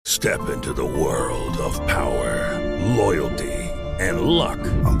Step into the world of power, loyalty, and luck.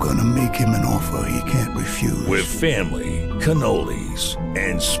 I'm gonna make him an offer he can't refuse. With family, cannolis,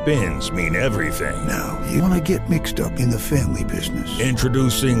 and spins mean everything. Now, you wanna get mixed up in the family business.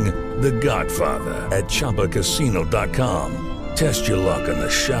 Introducing The Godfather at ChumbaCasino.com. Test your luck in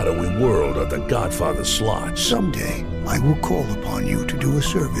the shadowy world of The Godfather slot. Someday, I will call upon you to do a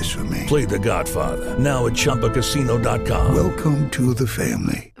service for me. Play The Godfather now at ChumbaCasino.com. Welcome to the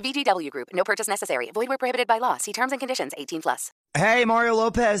family. VGW Group. No purchase necessary. Void where prohibited by law. See terms and conditions. 18+. Hey, Mario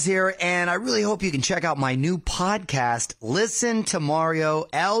Lopez here, and I really hope you can check out my new podcast, Listen to Mario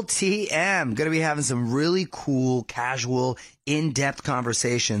LTM. Going to be having some really cool, casual, in-depth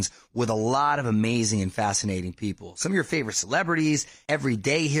conversations with a lot of amazing and fascinating people. Some of your favorite celebrities,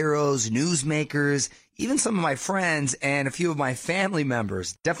 everyday heroes, newsmakers, even some of my friends and a few of my family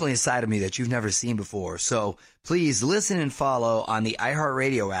members. Definitely a side of me that you've never seen before. So please listen and follow on the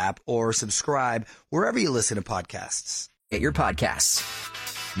iHeartRadio app or subscribe wherever you listen to podcasts. Get your podcasts.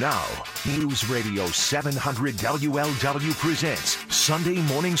 Now, News Radio 700 WLW presents Sunday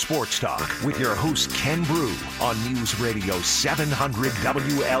Morning Sports Talk with your host, Ken Brew, on News Radio 700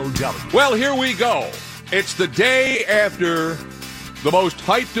 WLW. Well, here we go. It's the day after the most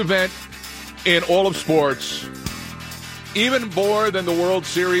hyped event in all of sports. Even more than the World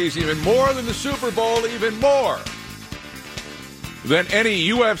Series, even more than the Super Bowl, even more than any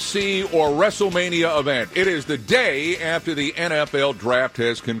UFC or WrestleMania event. It is the day after the NFL draft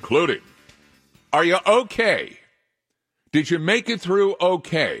has concluded. Are you okay? Did you make it through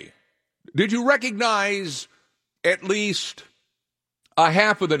okay? Did you recognize at least a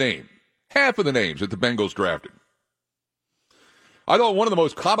half of the names that the Bengals drafted? I thought one of the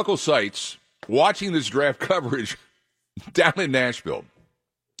most comical sights watching this draft coverage down in Nashville.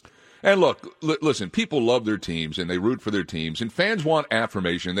 And look, listen, people love their teams and they root for their teams, and fans want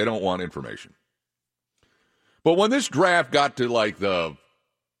affirmation. They don't want information. But when this draft got to like the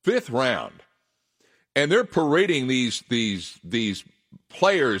fifth round and they're parading these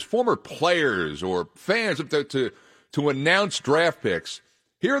players, former players or fans to announce draft picks,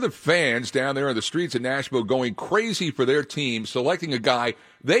 here are the fans down there in the streets of Nashville going crazy for their team, selecting a guy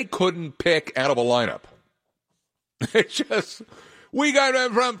they couldn't pick out of a lineup. It's just... We got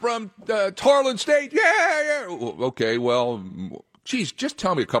him from Tarleton State. Yeah. Okay, well, geez, just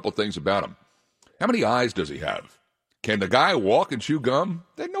tell me a couple things about him. How many eyes does he have? Can the guy walk and chew gum?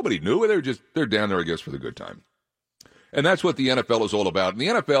 Nobody knew. They're down there, I guess, for the good time. And that's what the NFL is all about. And the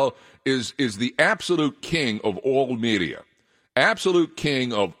NFL is the absolute king of all media. Absolute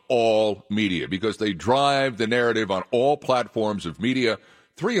king of all media, because they drive the narrative on all platforms of media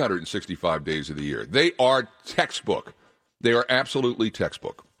 365 days of the year. They are textbook. They are absolutely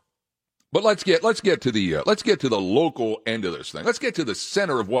textbook. But let's get to the local end of this thing. Let's get to the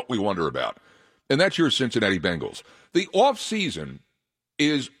center of what we wonder about, and that's your Cincinnati Bengals. The offseason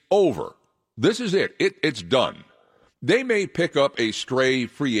is over. This is it. It's done. They may pick up a stray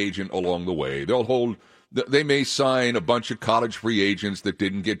free agent along the way. They may sign a bunch of college free agents that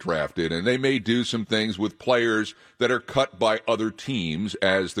didn't get drafted, and they may do some things with players that are cut by other teams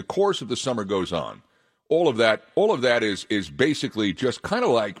as the course of the summer goes on. All of that is basically just kind of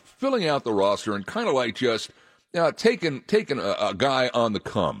like filling out the roster and kind of like just taking a guy on the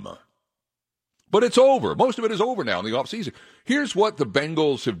come. But it's over. Most of it is over now in the offseason. Here's what the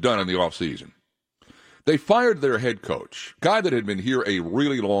Bengals have done in the offseason. They fired their head coach, guy that had been here a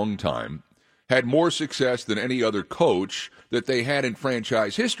really long time, had more success than any other coach that they had in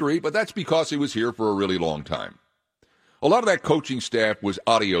franchise history, but that's because he was here for a really long time. A lot of that coaching staff was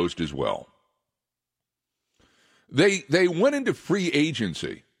adiosed as well. They went into free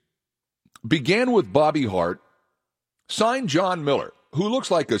agency, began with Bobby Hart, signed John Miller, who looks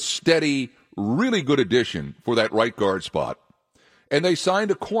like a steady, really good addition for that right guard spot, and they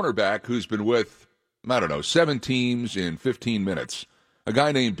signed a cornerback who's been with, 7 teams in 15 minutes, a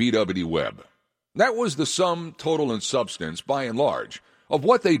guy named B.W. Webb. That was the sum total and substance, by and large, of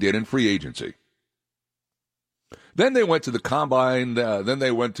what they did in free agency. Then they went to the combine, then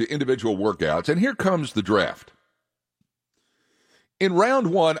they went to individual workouts, and here comes the draft. In round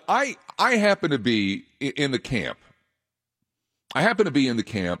one, I happen to be in the camp. I happen to be in the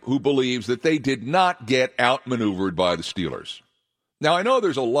camp who believes that they did not get outmaneuvered by the Steelers. Now, I know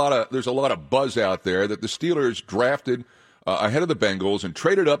there's a lot of buzz out there that the Steelers drafted ahead of the Bengals and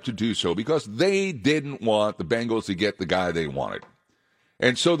traded up to do so because they didn't want the Bengals to get the guy they wanted.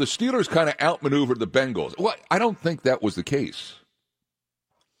 And so the Steelers kind of outmaneuvered the Bengals. Well, I don't think that was the case.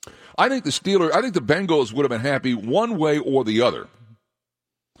 I think the Bengals would have been happy one way or the other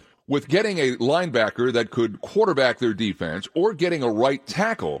with getting a linebacker that could quarterback their defense or getting a right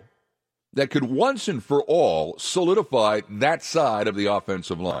tackle that could once and for all solidify that side of the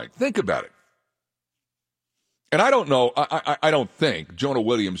offensive line. Think about it. And I don't know, I don't think Jonah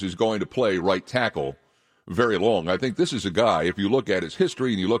Williams is going to play right tackle very long. I think this is a guy, if you look at his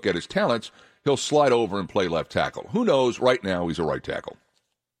history and you look at his talents, he'll slide over and play left tackle. Who knows? Right now, he's a right tackle.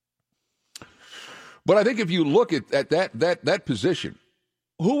 But I think if you look at that position,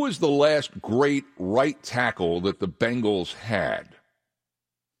 who was the last great right tackle that the Bengals had?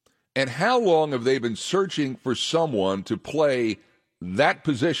 And how long have they been searching for someone to play that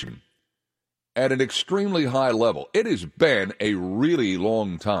position at an extremely high level? It has been a really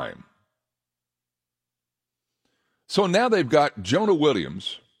long time. So now they've got Jonah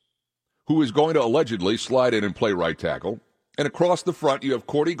Williams, who is going to allegedly slide in and play right tackle. And across the front, you have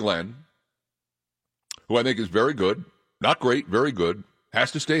Cordy Glenn, who I think is very good. Not great, very good.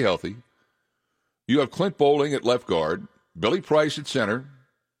 Has to stay healthy. You have Clint Bowling at left guard, Billy Price at center.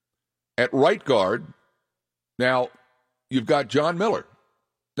 At right guard, now you've got John Miller.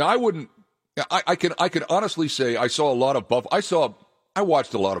 Now I can honestly say I saw a lot of I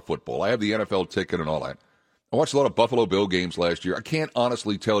watched a lot of football. I have the NFL ticket and all that. I watched a lot of Buffalo Bill games last year. I can't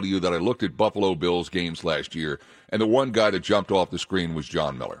honestly tell you that I looked at Buffalo Bills games last year and the one guy that jumped off the screen was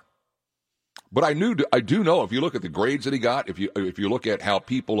John Miller. But I do know if you look at the grades that he got, if you look at how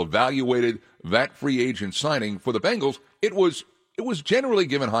people evaluated that free agent signing for the Bengals, it was generally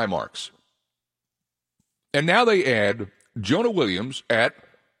given high marks. And now they add Jonah Williams at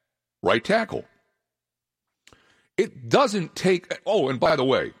right tackle. It doesn't take... Oh, and by the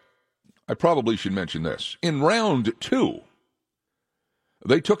way, I probably should mention this. In round 2,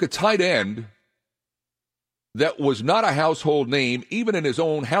 they took a tight end that was not a household name, even in his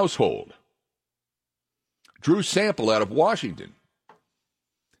own household. Drew Sample out of Washington.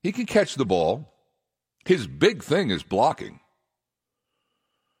 He can catch the ball. His big thing is blocking.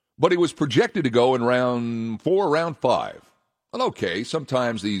 But he was projected to go in round 4, round 5. Well, okay,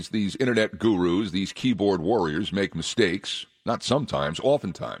 sometimes these internet gurus, these keyboard warriors make mistakes. Not sometimes,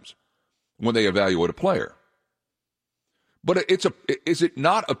 oftentimes, when they evaluate a player. But is it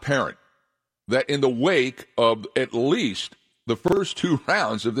not apparent that in the wake of at least the first 2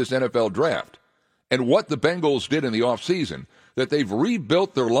 rounds of this NFL draft and what the Bengals did in the offseason, that they've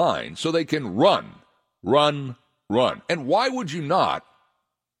rebuilt their line so they can run? And why would you not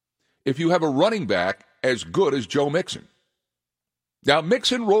if you have a running back as good as Joe Mixon? Now,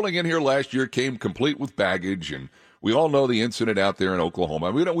 Mixon rolling in here last year came complete with baggage, and we all know the incident out there in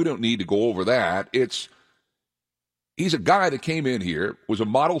Oklahoma. We don't need to go over that. He's a guy that came in here, was a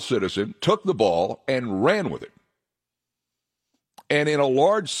model citizen, took the ball, and ran with it. And in a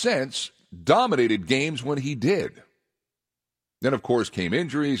large sense, dominated games when he did. Then, of course, came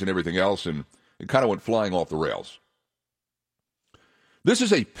injuries and everything else, and it kind of went flying off the rails. This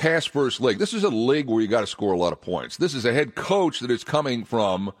is a pass-first league. This is a league where you got to score a lot of points. This is a head coach that is coming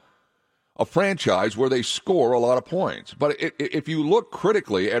from a franchise where they score a lot of points. But if you look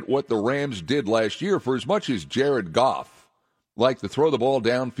critically at what the Rams did last year, for as much as Jared Goff liked to throw the ball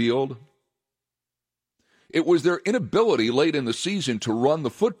downfield, it was their inability late in the season to run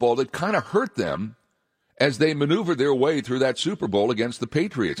the football that kind of hurt them as they maneuvered their way through that Super Bowl against the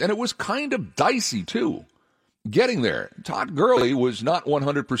Patriots. And it was kind of dicey, too, getting there. Todd Gurley was not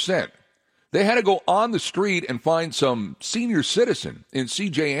 100%. They had to go on the street and find some senior citizen in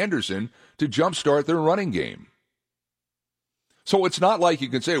C.J. Anderson to jumpstart their running game. So it's not like you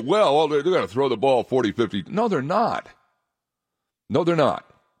can say, well, they're going to throw the ball 40, 50. No, they're not. No, they're not.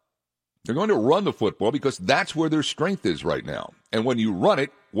 They're going to run the football because that's where their strength is right now. And when you run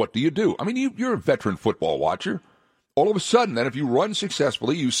it, what do? I mean, you're a veteran football watcher. All of a sudden, then, if you run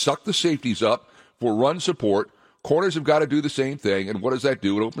successfully, you suck the safeties up for run support. Corners have got to do the same thing. And what does that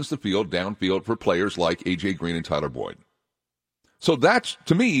do? It opens the field downfield for players like A.J. Green and Tyler Boyd. So that's,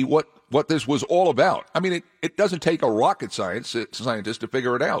 to me, what this was all about. I mean, it doesn't take a rocket scientist to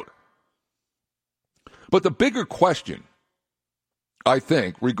figure it out. But the bigger question, I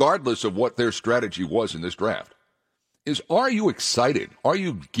think, regardless of what their strategy was in this draft, is are you excited? Are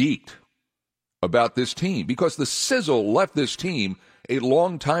you geeked about this team? Because the sizzle left this team a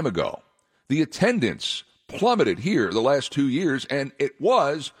long time ago. The attendance plummeted here the last 2 years, and it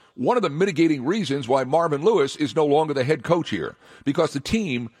was one of the mitigating reasons why Marvin Lewis is no longer the head coach here, because the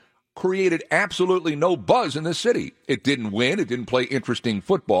team created absolutely no buzz in this city. It didn't win, it didn't play interesting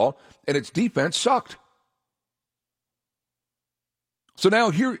football, and its defense sucked. So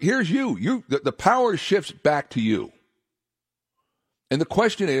now here's you. The power shifts back to you. And the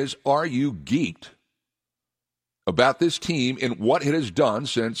question is, are you geeked about this team and what it has done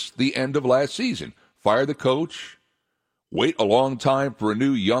since the end of last season? Fire the coach, wait a long time for a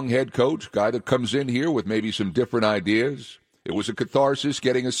new young head coach, guy that comes in here with maybe some different ideas. It was a catharsis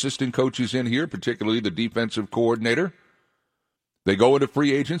getting assistant coaches in here, particularly the defensive coordinator. They go into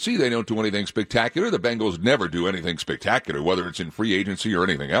free agency. They don't do anything spectacular. The Bengals never do anything spectacular, whether it's in free agency or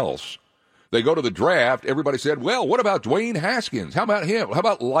anything else. They go to the draft. Everybody said, well, what about Dwayne Haskins? How about him? How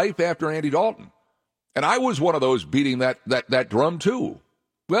about life after Andy Dalton? And I was one of those beating that drum, too.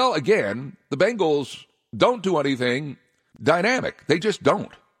 Well, again, the Bengals don't do anything dynamic. They just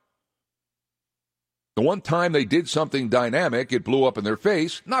don't. The one time they did something dynamic, it blew up in their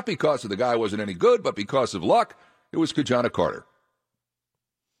face, not because the guy wasn't any good, but because of luck. It was Kajana Carter.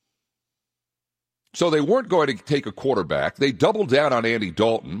 So they weren't going to take a quarterback. They doubled down on Andy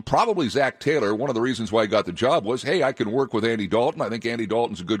Dalton. Probably Zach Taylor. One of the reasons why he got the job was, hey, I can work with Andy Dalton. I think Andy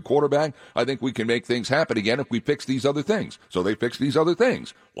Dalton's a good quarterback. I think we can make things happen again if we fix these other things. So they fixed these other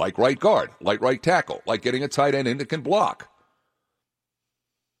things, like right guard, like right tackle, like getting a tight end in that can block.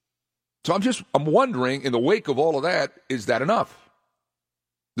 So I'm wondering, in the wake of all of that, is that enough?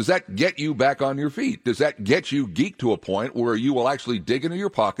 Does that get you back on your feet? Does that get you geeked to a point where you will actually dig into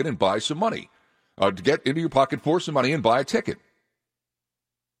your pocket and buy some money? To get into your pocket for some money and buy a ticket?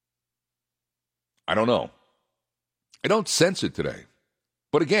 I don't know. I don't sense it today.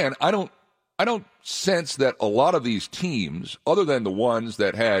 But again, I don't sense that a lot of these teams, other than the ones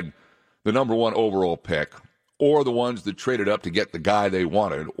that had the number one overall pick, or the ones that traded up to get the guy they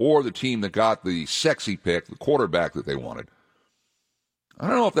wanted, or the team that got the sexy pick, the quarterback that they wanted. I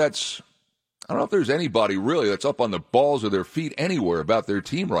don't know if there's anybody really that's up on the balls of their feet anywhere about their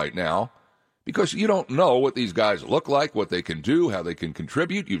team right now, because you don't know what these guys look like, what they can do, how they can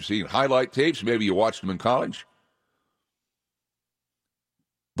contribute. You've seen highlight tapes. Maybe you watched them in college.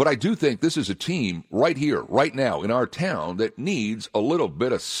 But I do think this is a team right here, right now, in our town that needs a little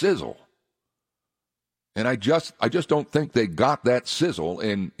bit of sizzle. And I just don't think they got that sizzle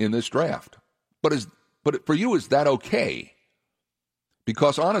in this draft. But for you, is that okay?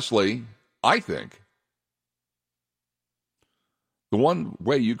 Because honestly, I think the one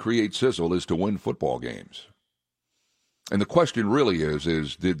way you create sizzle is to win football games. And the question really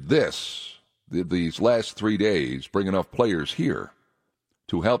is did these last 3 days bring enough players here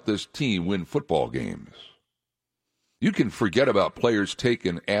to help this team win football games? You can forget about players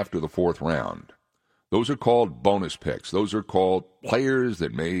taken after the fourth round. Those are called bonus picks. Those are called players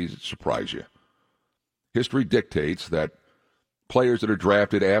that may surprise you. History dictates that players that are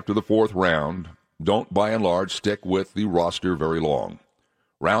drafted after the fourth round don't, by and large, stick with the roster very long.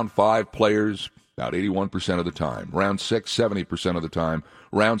 Round 5 players, about 81% of the time. Round 6, 70% of the time.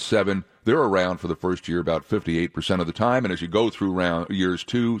 Round 7, they're around for the first year about 58% of the time. And as you go through years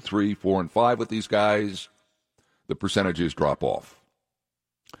 2, 3, 4, and 5 with these guys, the percentages drop off.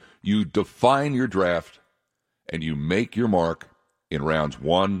 You define your draft, and you make your mark in rounds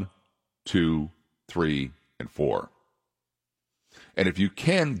 1, 2, 3, and 4. And if you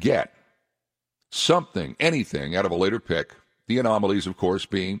can get something, anything out of a later pick, the anomalies, of course,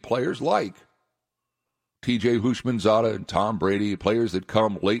 being players like T.J. Houshmandzadeh and Tom Brady, players that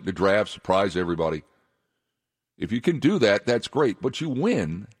come late in the draft, surprise everybody. If you can do that, that's great. But you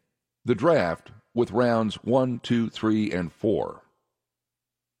win the draft with rounds 1, 2, 3, and 4.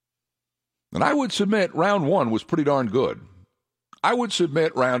 And I would submit round 1 was pretty darn good. I would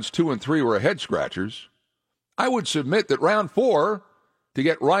submit rounds 2 and 3 were head-scratchers. I would submit that round 4, to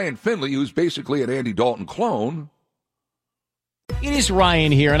get Ryan Finley, who's basically an Andy Dalton clone. It is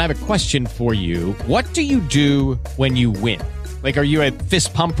Ryan here, and I have a question for you. What do you do when you win? Like, are you a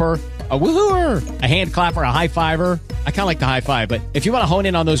fist pumper, a woohooer, a hand clapper, a high fiver? I kind of like the high five, but if you want to hone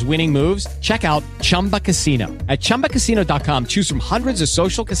in on those winning moves, check out Chumba Casino. At ChumbaCasino.com, choose from hundreds of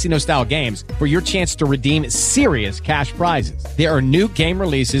social casino-style games for your chance to redeem serious cash prizes. There are new game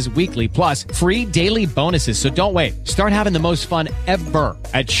releases weekly, plus free daily bonuses, so don't wait. Start having the most fun ever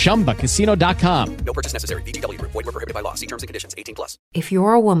at ChumbaCasino.com. No purchase necessary. VGW Group. Void where prohibited by law. See terms and conditions. 18+. If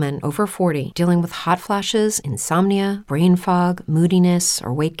you're a woman over 40 dealing with hot flashes, insomnia, brain fog, moodiness,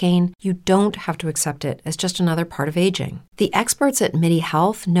 or weight gain, you don't have to accept it as just another part of aging. The experts at MIDI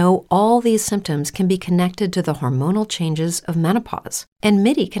Health know all these symptoms can be connected to the hormonal changes of menopause. And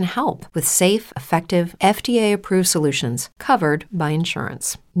MIDI can help with safe, effective, FDA-approved solutions covered by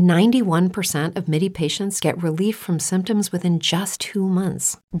insurance. 91% of MIDI patients get relief from symptoms within just 2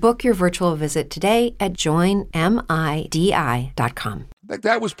 months. Book your virtual visit today at joinmidi.com.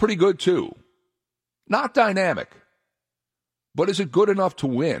 That was pretty good, too. Not dynamic. But is it good enough to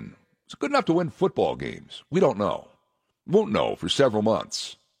win? Is it good enough to win football games? We don't know. Won't know for several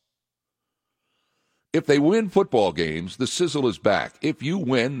months. If they win football games, the sizzle is back. If you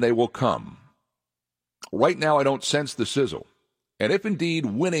win, they will come. Right now, I don't sense the sizzle. And if indeed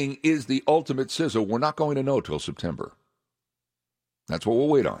winning is the ultimate sizzle, we're not going to know till September. That's what we'll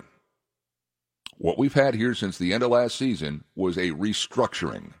wait on. What we've had here since the end of last season was a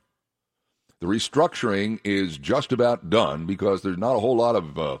restructuring. The restructuring is just about done because there's not a whole lot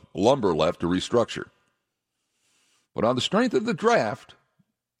of lumber left to restructure. But on the strength of the draft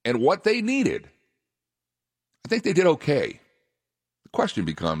and what they needed, I think they did okay. The question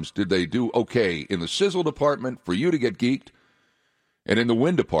becomes, did they do okay in the sizzle department for you to get geeked and in the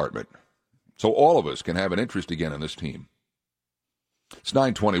win department so all of us can have an interest again in this team? It's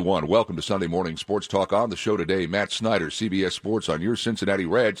 9:21. Welcome to Sunday Morning Sports Talk. On the show today, Matt Snyder, CBS Sports on your Cincinnati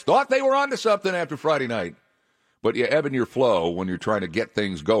Reds. Thought they were onto something after Friday night. But you ebb in your flow when you're trying to get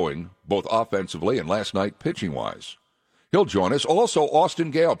things going, both offensively and last night pitching-wise. He'll join us. Also, Austin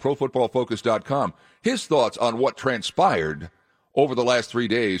Gale, ProFootballFocus.com. His thoughts on what transpired over the last 3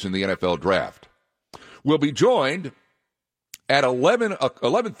 days in the NFL Draft. We'll be joined at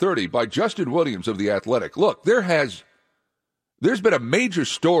 11:30 by Justin Williams of The Athletic. Look, there's been a major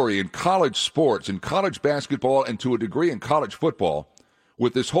story in college sports, in college basketball, and to a degree in college football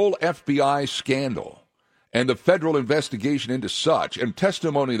with this whole FBI scandal and the federal investigation into such and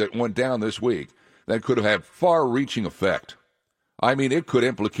testimony that went down this week that could have far-reaching effect. I mean, it could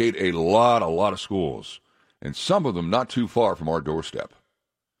implicate a lot of schools, and some of them not too far from our doorstep.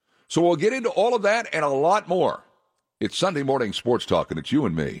 So we'll get into all of that and a lot more. It's Sunday Morning Sports Talk, and it's you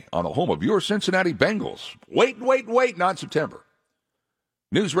and me on the home of your Cincinnati Bengals. Wait, not September.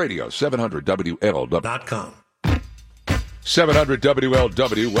 News Radio 700 WLW.com. 700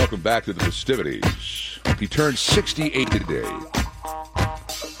 WLW. Welcome back to the festivities. He turned 68 today.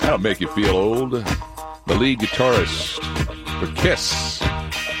 That'll make you feel old. The lead guitarist for Kiss.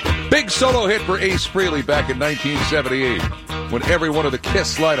 Big solo hit for Ace Frehley back in 1978 when every one of the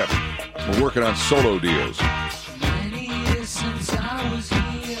Kiss lineup were working on solo deals. Many years since I was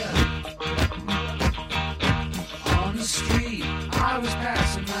here on the street. I was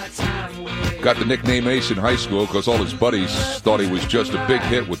passing my time away. Got the nickname Ace in high school because all his buddies thought he was just a big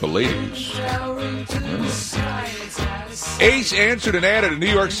hit with the ladies. Ace answered an ad at a New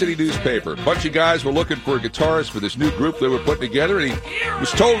York City newspaper. A bunch of guys were looking for a guitarist for this new group they were putting together, and he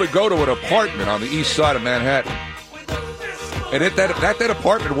was told to go to an apartment on the east side of Manhattan. And at that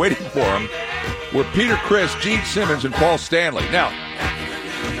apartment waiting for him were Peter Criss, Gene Simmons, and Paul Stanley. Now,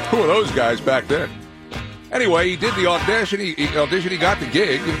 who were those guys back then? Anyway, he did the audition. He got the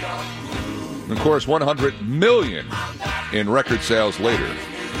gig. And of course, 100 million in record sales later.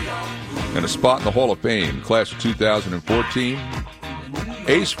 And a spot in the Hall of Fame, class of 2014.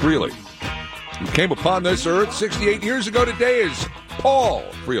 Ace Frehley, who came upon this earth 68 years ago today as Paul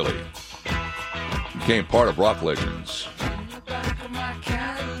Frehley, became part of Rock Legends.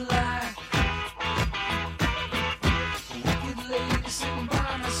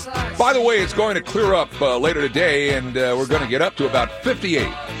 By the way, it's going to clear up later today, and we're going to get up to about 58.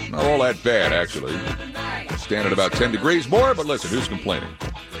 Not all that bad, actually. Stand at about 10 degrees more, but listen, who's complaining?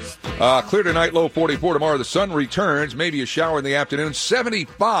 Clear tonight, low 44. Tomorrow the sun returns, maybe a shower in the afternoon.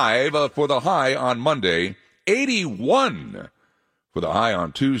 75 for the high on Monday. 81 for the high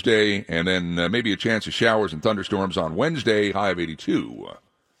on Tuesday. And then maybe a chance of showers and thunderstorms on Wednesday, high of 82.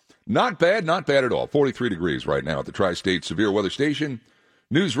 Not bad at all. 43 degrees right now at the Tri-State Severe Weather Station.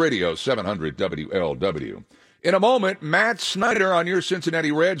 News Radio 700 WLW. In a moment, Matt Snyder on your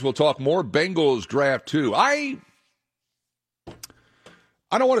Cincinnati Reds. We'll talk more Bengals draft too. I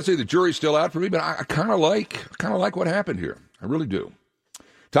don't want to say the jury's still out for me, but I kind of like what happened here. I really do.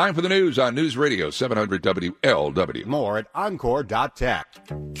 Time for the news on News Radio 700 WLW. More at Encore.tech.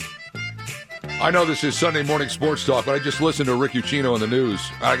 I know this is Sunday Morning Sports Talk, but I just listened to Rick Ucchino in the news.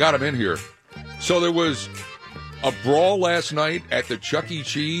 I got him in here. So there was a brawl last night at the Chuck E.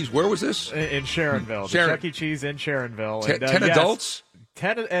 Cheese. Where was this? In Sharonville. The Chuck E. Cheese in Sharonville. 10 adults?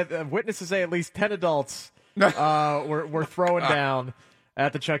 10 witnesses say at least 10 adults were throwing down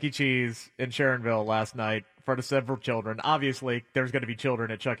at the Chuck E. Cheese in Sharonville last night in front of several children. Obviously, there's going to be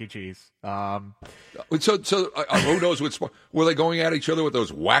children at Chuck E. Cheese. So who knows what sport? Were they going at each other with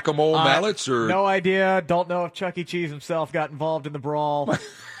those whack-a-mole mallets? Or no idea. Don't know if Chuck E. Cheese himself got involved in the brawl.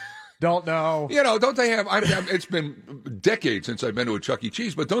 Don't know. You know, don't they have, it's been decades since I've been to a Chuck E.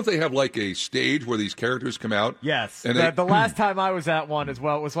 Cheese, but don't they have like a stage where these characters come out? Yes. And the last time I was at one as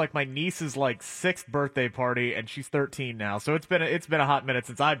well, it was like my niece's like 6th birthday party, and she's 13 now. So it's been a hot minute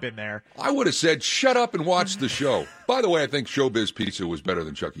since I've been there. I would have said, shut up and watch the show. By the way, I think Showbiz Pizza was better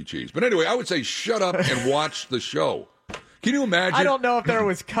than Chuck E. Cheese. But anyway, I would say shut up and watch the show. Can you imagine? I don't know if there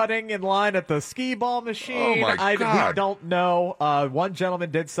was cutting in line at the skee ball machine. Oh, my God. We don't know. One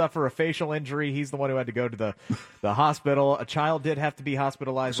gentleman did suffer a facial injury. He's the one who had to go to the hospital. A child did have to be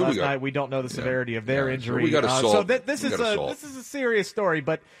hospitalized last night. We don't know the severity of their injury. So we got to solve. This is a serious story,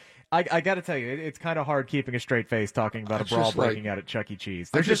 but I got to tell you, it's kind of hard keeping a straight face talking about a brawl breaking out at Chuck E. Cheese.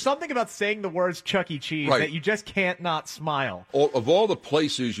 There's just something about saying the words Chuck E. Cheese that you just can't not smile. Of all the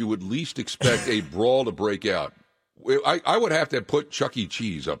places you would least expect a brawl to break out, I would have to put Chuck E.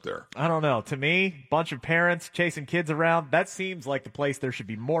 Cheese up there. I don't know. To me, bunch of parents chasing kids around, that seems like the place there should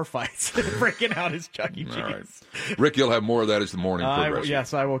be more fights breaking out is Chuck E. Cheese. All right. Rick, you'll have more of that as the morning progresses.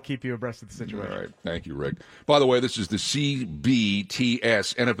 Yes, I will keep you abreast of the situation. All right. Thank you, Rick. By the way, this is the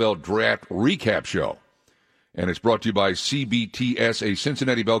CBTS NFL Draft Recap Show. And it's brought to you by CBTS, a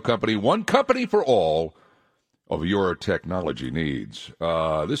Cincinnati Bell company, one company for all of your technology needs.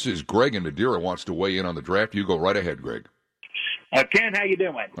 This is Greg in Madeira wants to weigh in on the draft. You go right ahead, Greg. Ken, how you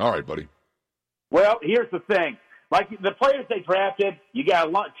doing? All right, buddy. Well, here's the thing. Like the players they drafted, you got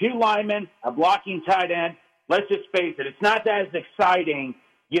two linemen, a blocking tight end. Let's just face it, it's not that as exciting,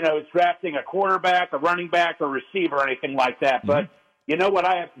 it's drafting a quarterback, a running back, a receiver, or anything like that. Mm-hmm. But you know what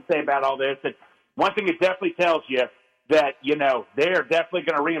I have to say about all this? That one thing it definitely tells you that, they're definitely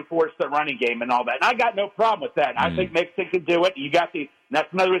going to reinforce the running game and all that. And I got no problem with that. I think Mixon can do it. That's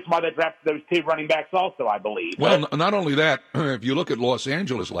another reason why they drafted those two running backs also, I believe. Well, not only that, if you look at Los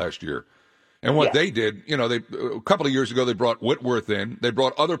Angeles last year and what they did, a couple of years ago they brought Whitworth in. They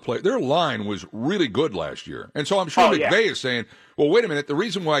brought other players. Their line was really good last year. And so I'm sure McVay is saying, well, wait a minute. The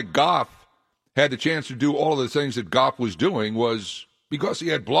reason why Goff had the chance to do all of the things that Goff was doing was because he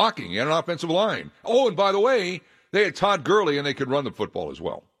had blocking. He had an offensive line. Oh, and by the way, they had Todd Gurley, and they could run the football as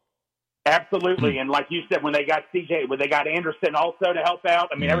well. Absolutely, and like you said, when they got Anderson also to help out,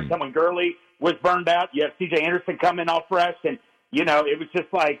 I mean, every time when Gurley was burned out, you have C.J. Anderson coming all fresh, and, it was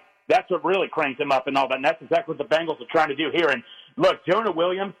just like that's what really cranked him up and all that, and that's exactly what the Bengals are trying to do here. And, look, Jonah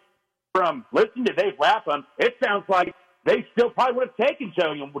Williams, from listening to Dave Lapham, it sounds like they still probably would have taken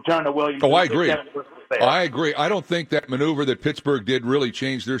Jonah Williams. Oh, I agree. I agree. I don't think that maneuver that Pittsburgh did really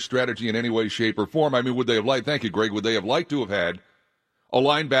changed their strategy in any way, shape, or form. I mean, would they have liked, thank you, Greg, would they have liked to have had a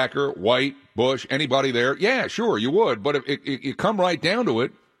linebacker, White, Bush, anybody there? Yeah, sure, you would. But if you come right down to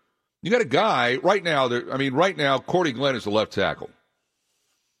it, you got a guy right now, Cordy Glenn is the left tackle.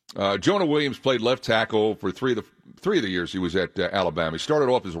 Jonah Williams played left tackle for three of the years he was at Alabama. He started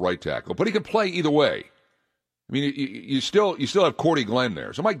off as a right tackle, but he can play either way. I mean, you still have Cordy Glenn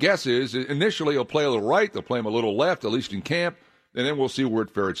there. So my guess is initially he'll play a little right, they'll play him a little left, at least in camp, and then we'll see where it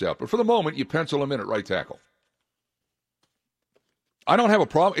ferrets out. But for the moment, you pencil him in at right tackle. I don't have a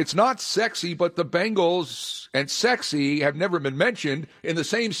problem. It's not sexy, but the Bengals and sexy have never been mentioned in the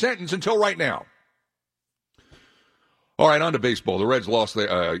same sentence until right now. All right, on to baseball. The Reds lost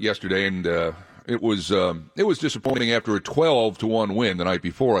yesterday, and it was disappointing after a 12-1 win the night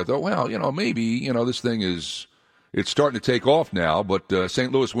before. I thought, well, maybe this thing it's starting to take off now. But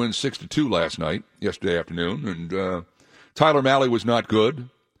St. Louis wins 6-2 yesterday afternoon, and Tyler Mahle was not good.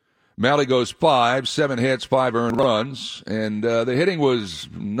 Mahle goes 7 hits, 5 earned runs, and the hitting was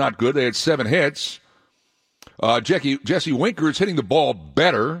not good. They had 7 hits. Jesse Winker is hitting the ball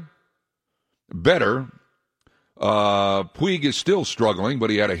better. Puig is still struggling, but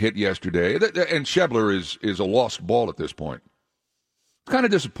he had a hit yesterday. And Schebler is a lost ball at this point. Kind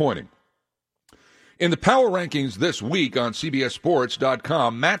of disappointing. In the power rankings this week on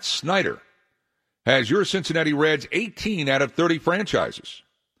CBSSports.com, Matt Snyder has your Cincinnati Reds 18 out of 30 franchises.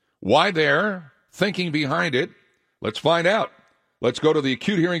 Why they're thinking behind it, let's find out. Let's go to the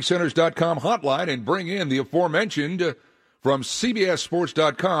AcuteHearingCenters.com hotline and bring in the aforementioned from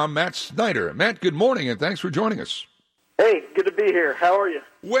CBSSports.com, Matt Snyder. Matt, good morning, and thanks for joining us. Hey, good to be here. How are you?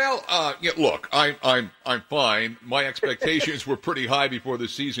 Well, look, I'm fine. My expectations were pretty high before the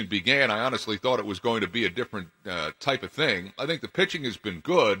season began. I honestly thought it was going to be a different type of thing. I think the pitching has been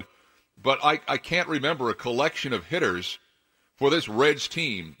good, but I can't remember a collection of hitters for this Reds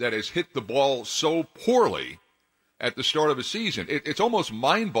team that has hit the ball so poorly at the start of a season. It's almost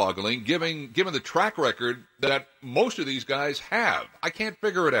mind-boggling given the track record that most of these guys have. I can't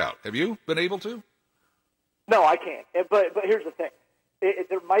figure it out. Have you been able to? No, I can't. But here's the thing.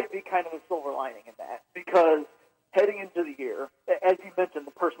 There might be kind of a silver lining in that, because heading into the year, as you mentioned,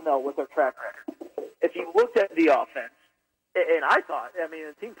 the personnel with their track record, if you looked at the offense, and I thought, in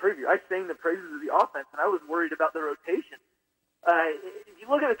the team preview, I sang the praises of the offense, and I was worried about the rotation. If you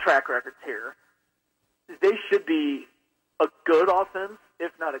look at the track records here, they should be a good offense,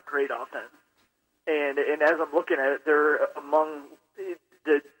 if not a great offense. And as I'm looking at it, they're among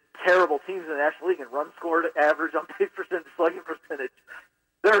the terrible teams in the National League in run scored, average, on base percentage, slugging percentage.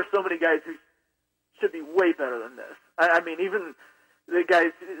 There are so many guys who should be way better than this. I mean, even the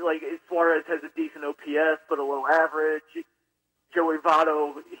guys like Suarez has a decent OPS, but a low average. Joey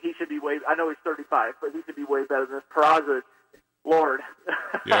Votto, he should be I know he's 35, but he should be way better than this. Peraza, Lord.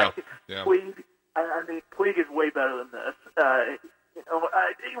 Yeah. Puig, I mean, Puig is way better than this.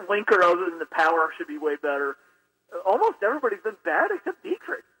 Winker, other than the power, should be way better. Almost everybody's been bad except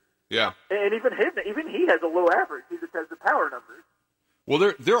Dietrich. Yeah. And even he has a low average. He just has the power numbers.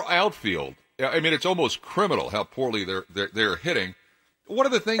 Well, their outfield, I mean, it's almost criminal how poorly they're hitting. One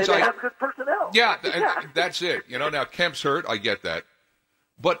of the things and they have good personnel. Yeah, that's it. Now Kemp's hurt. I get that.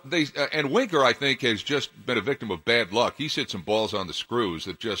 But and Winker, I think, has just been a victim of bad luck. He's hit some balls on the screws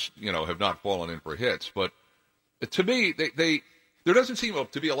that just, have not fallen in for hits. But to me, there doesn't seem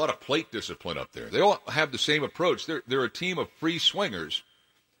to be a lot of plate discipline up there. They all have the same approach. They're a team of free swingers.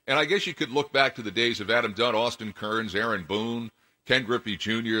 And I guess you could look back to the days of Adam Dunn, Austin Kearns, Aaron Boone, Ken Griffey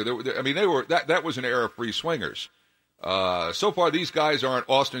Jr. That was an era of free swingers. So far, these guys aren't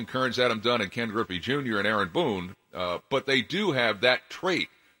Austin Kearns, Adam Dunn, and Ken Griffey Jr. and Aaron Boone, but they do have that trait.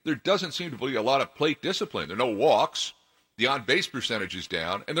 There doesn't seem to be a lot of plate discipline. There are no walks, the on-base percentage is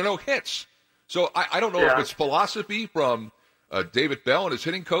down, and there are no hits. So I don't know if it's philosophy from David Bell and his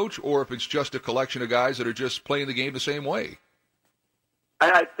hitting coach, or if it's just a collection of guys that are just playing the game the same way.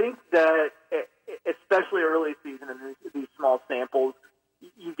 I think that, especially early season in these small samples,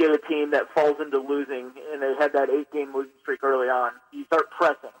 you get a team that falls into losing, and they had that 8-game losing streak early on. You start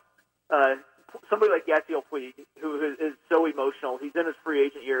pressing. Somebody like Yasiel Puig, who is so emotional, he's in his free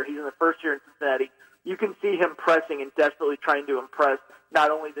agent year. He's in the first year in Cincinnati. You can see him pressing and desperately trying to impress not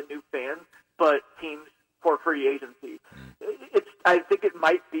only the new fans, but teams for free agency. I think it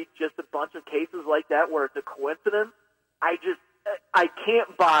might be just a bunch of cases like that where it's a coincidence. I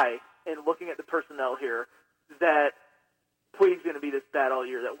can't buy, in looking at the personnel here, that Puig's going to be this bad all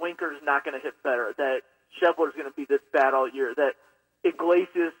year, that Winker's not going to hit better, that Schebler's going to be this bad all year, that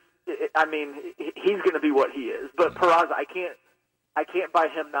Iglesias, he's going to be what he is. But Peraza, I can't buy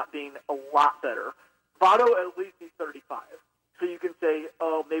him not being a lot better. Votto, at least he's 35. So you can say,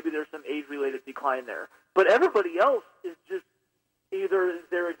 oh, maybe there's some age-related decline there. But everybody else is just either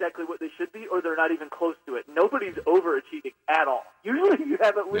they're exactly what they should be or they're not even close to it. Nobody's overachieving at all. Usually you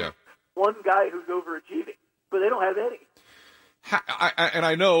have at least one guy who's overachieving, but they don't have any. And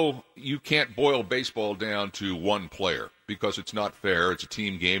I know you can't boil baseball down to one player because it's not fair. It's a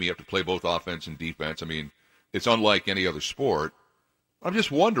team game. You have to play both offense and defense. I mean, it's unlike any other sport. I'm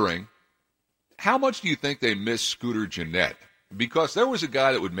just wondering, how much do you think they miss Scooter Gennett? Because there was a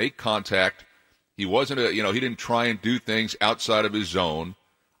guy that would make contact. He wasn't he didn't try and do things outside of his zone.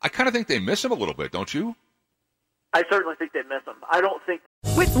 I kind of think they miss him a little bit, don't you? I certainly think they miss him. I don't think.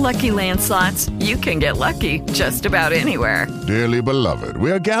 With Lucky Land Slots, you can get lucky just about anywhere. Dearly beloved,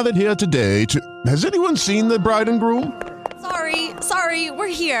 we are gathered here today to... Has anyone seen the bride and groom? Sorry, we're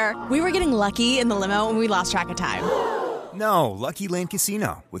here. We were getting lucky in the limo and we lost track of time. No, Lucky Land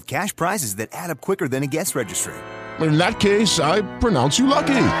Casino, with cash prizes that add up quicker than a guest registry. In that case, I pronounce you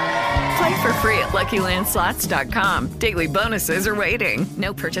lucky. Play for free at LuckyLandSlots.com. Daily bonuses are waiting.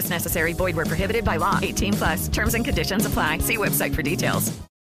 No purchase necessary. Void where prohibited by law. 18+. Terms and conditions apply. See website for details.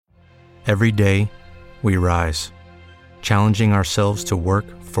 Every day, we rise, challenging ourselves to work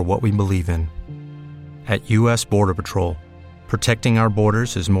for what we believe in. At U.S. Border Patrol, protecting our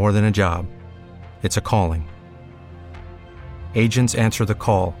borders is more than a job. It's a calling. Agents answer the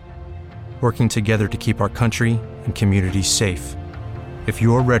call, working together to keep our country and communities safe. If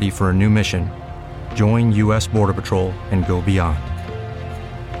you're ready for a new mission, join U.S. Border Patrol and go beyond.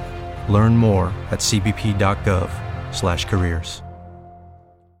 Learn more at cbp.gov/careers.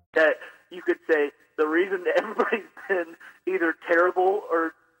 That you could say the reason that everybody's been either terrible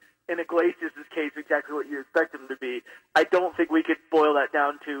or, in Iglesias' case, exactly what you expect them to be. I don't think we could boil that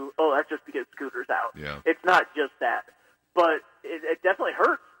down to, that's just because Scooter's out. Yeah. It's not just that. But it definitely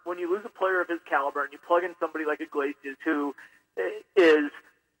hurts when you lose a player of his caliber and you plug in somebody like Iglesias, who is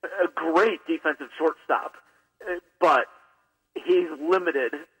a great defensive shortstop, but he's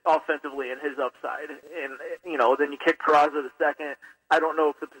limited offensively in his upside. And, then you kick Peraza the second. I don't know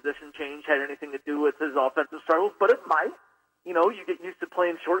if the position change had anything to do with his offensive struggles, but it might. You get used to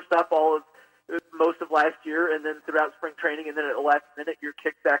playing shortstop most of last year and then throughout spring training, and then at the last minute you're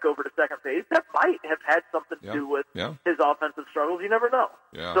kicked back over to second base. That might have had something to do with his offensive struggles. You never know.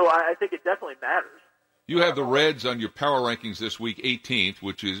 Yeah. So I think it definitely matters. You have the Reds on your power rankings this week, 18th,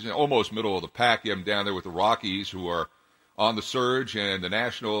 which is almost middle of the pack. You have them down there with the Rockies, who are on the surge, and the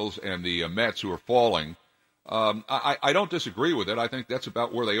Nationals and the Mets, who are falling. I don't disagree with it. I think that's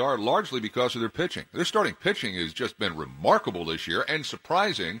about where they are, largely because of their pitching. Their starting pitching has just been remarkable this year and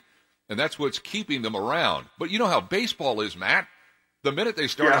surprising, and that's what's keeping them around. But you know how baseball is, Matt. The minute they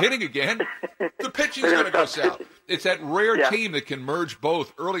start hitting again, the pitching's going to go south. It's that rare team that can merge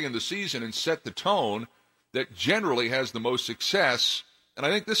both early in the season and set the tone that generally has the most success. And I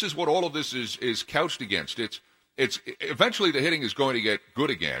think this is what all of this is couched against. It's eventually the hitting is going to get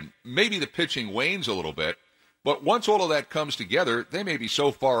good again. Maybe the pitching wanes a little bit. But once all of that comes together, they may be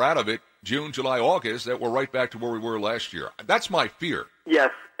so far out of it, June, July, August, that we're right back to where we were last year. That's my fear.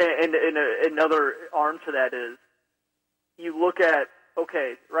 Yes, and another arm to that is you look at,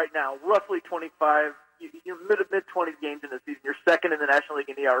 okay, right now, roughly 25, you're mid-20s games in the season. You're second in the National League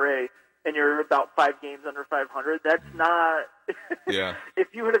in ERA, and you're about 5 games under 500. That's not – if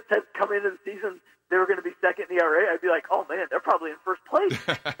you would have said coming into the season they were going to be second in the ERA, I'd be like, oh, man, they're probably in first place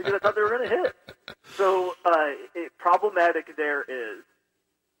because I thought they were going to hit. So problematic there is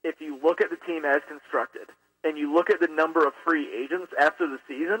if you look at the team as constructed and you look at the number of free agents after the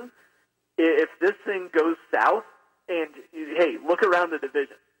season, if this thing goes south, and, hey, look around the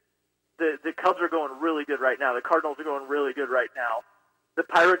division. The Cubs are going really good right now. The Cardinals are going really good right now. The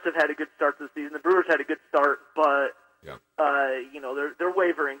Pirates have had a good start to the season. The Brewers had a good start, but, they're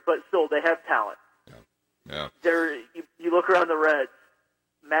wavering. But still, they have talent. Yeah. You look around the Reds,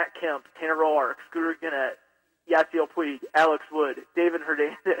 Matt Kemp, Tanner Roark, Scooter Gennett, Yasiel Puig, Alex Wood, David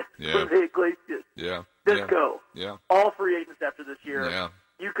Hernandez, Jose Iglesias, Disco. Yeah. All free agents after this year. Yeah.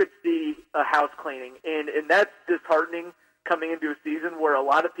 You could see a house cleaning, and that's disheartening coming into a season where a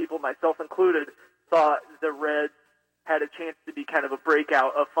lot of people, myself included, thought the Reds had a chance to be kind of a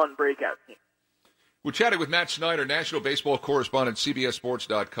fun breakout team. We're chatting with Matt Snyder, national baseball correspondent,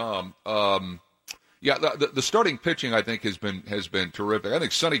 CBSSports.com. The starting pitching, I think, has been terrific. I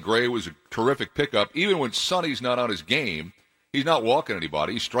think Sonny Gray was a terrific pickup. Even when Sonny's not on his game, he's not walking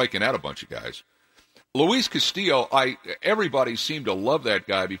anybody. He's striking out a bunch of guys. Luis Castillo, everybody seemed to love that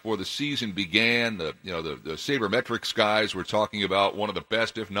guy before the season began. The sabermetrics guys were talking about one of the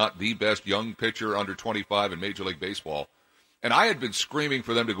best, if not the best, young pitcher under 25 in Major League Baseball. And I had been screaming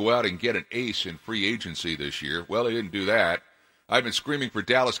for them to go out and get an ace in free agency this year. Well, they didn't do that. I've been screaming for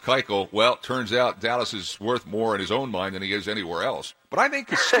Dallas Keuchel. Well, it turns out Dallas is worth more in his own mind than he is anywhere else. But I think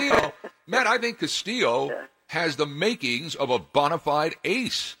Castillo, Matt, has the makings of a bona fide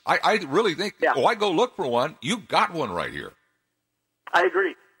ace. I really think, I go look for one. You got one right here. I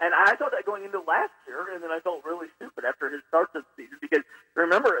agree. And I thought that going into last year, and then I felt really stupid after his start to the season because,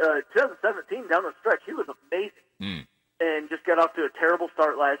 remember, 2017, down the stretch, he was amazing and just got off to a terrible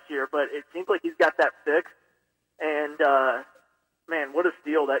start last year. But it seems like he's got that fixed. And, man, what a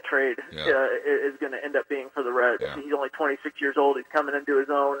steal that trade is going to end up being for the Reds. Yeah. He's only 26 years old. He's coming into his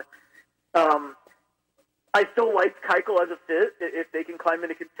own. I still like Keuchel as a fit. If they can climb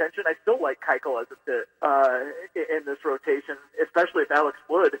into contention, I still like Keuchel as a fit in this rotation, especially if Alex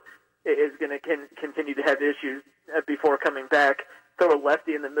Wood is going to continue to have issues before coming back. Throw a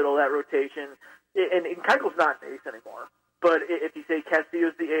lefty in the middle of that rotation. And Keuchel's not an ace anymore. But if you say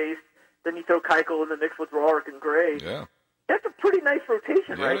Castillo's the ace, then you throw Keuchel in the mix with Roark and Gray. Yeah. That's a pretty nice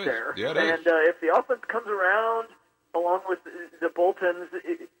rotation right there. Yeah, and if the offense comes around, along with the bullpens,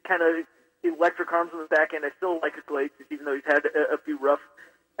 kind of electric arms on the back end, I still like Iglesias, even though he's had a few rough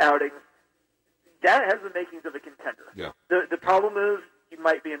outings. That has the makings of a contender. Yeah. The problem is you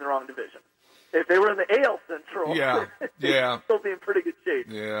might be in the wrong division. If they were in the AL Central, they'd still be in pretty good shape.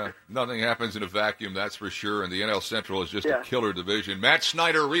 Yeah, nothing happens in a vacuum, that's for sure, and the NL Central is just a killer division. Matt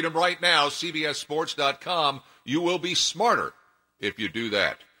Snyder, read him right now, CBSSports.com. You will be smarter if you do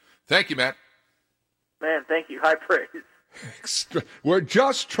that. Thank you, Matt. Man, thank you. High praise. We're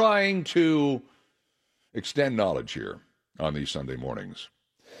just trying to extend knowledge here on these Sunday mornings.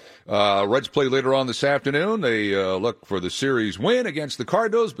 Reds play later on this afternoon. They look for the series win against the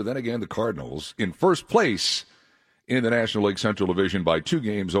Cardinals, but then again, the Cardinals in first place in the National League Central Division by 2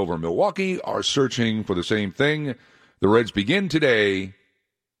 games over Milwaukee are searching for the same thing. The Reds begin today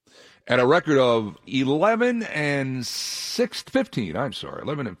at a record of 11 and 15,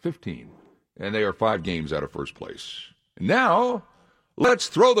 and they are 5 games out of first place. Now, let's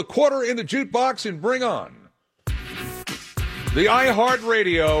throw the quarter in the jukebox and bring on the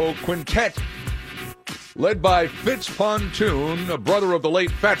iHeartRadio Quintet, led by Fitz Pontoon, a brother of the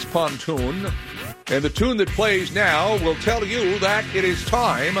late Fats Pontoon. And the tune that plays now will tell you that it is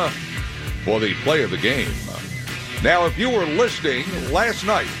time for the play of the game. Now, if you were listening last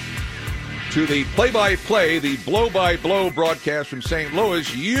night to the play-by-play, the blow-by-blow broadcast from St.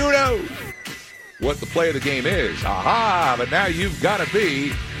 Louis, you know what the play of the game is. Aha! But now you've got to be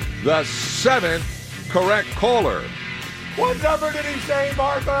the 7th correct caller. What number did he say,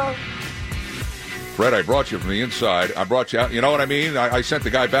 Martha? Fred, I brought you from the inside. I brought you out. You know what I mean? I sent the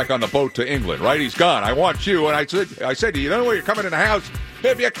guy back on the boat to England, right? He's gone. I want you. And I said to you, you know where you're coming in the house?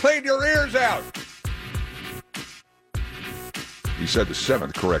 If you clean your ears out. He said the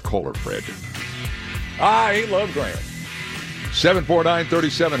 7th correct caller, Fred. He loved Grant.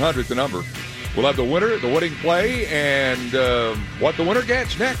 749-3700, the number. We'll have the winner, the winning play, and what the winner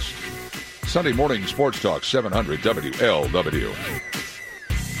gets next. Sunday morning sports talk, 700 WLW.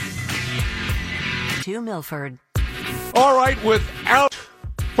 To Milford. All right, without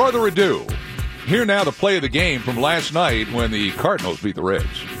further ado, here now the play of the game from last night when the Cardinals beat the Reds.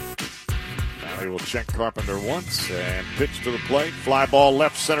 Now he will check Carpenter once and pitch to the plate. Fly ball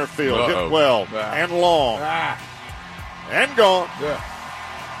left center field. Uh-oh. Hit well and long. And gone. Yeah.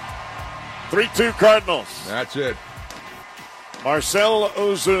 3-2 Cardinals. That's it. Marcell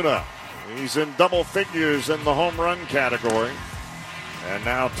Ozuna. He's in double figures in the home run category. And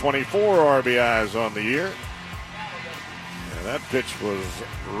now 24 RBIs on the year. And that pitch was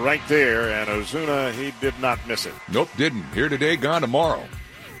right there, and Ozuna, he did not miss it. Nope, didn't. Here today, gone tomorrow.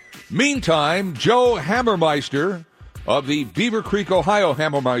 Meantime, Joe Hammermeister of the Beaver Creek, Ohio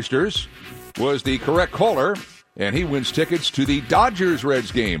Hammermeisters was the correct caller, and he wins tickets to the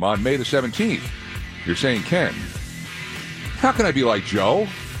Dodgers-Reds game on May the 17th. You're saying, Ken, how can I be like Joe?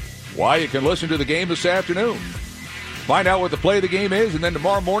 Why, you can listen to the game this afternoon. Find out what the play of the game is, and then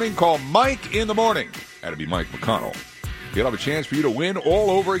tomorrow morning, call Mike in the morning. That'd be Mike McConnell. He'll have a chance for you to win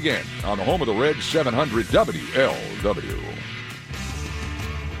all over again on the home of the Reds, 700 WLW.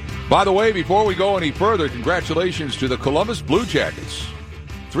 By the way, before we go any further, congratulations to the Columbus Blue Jackets.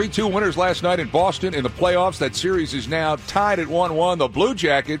 3-2 winners last night in Boston in the playoffs. That series is now tied at 1-1. The Blue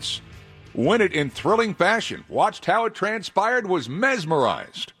Jackets win it in thrilling fashion. Watched how it transpired, was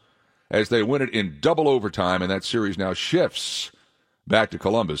mesmerized as they win it in double overtime, and that series now shifts back to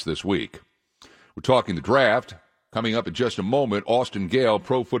Columbus this week. We're talking the draft. Coming up in just a moment, Austin Gale,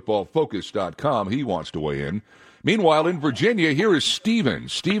 ProFootballFocus.com. He wants to weigh in. Meanwhile, in Virginia, here is Steven.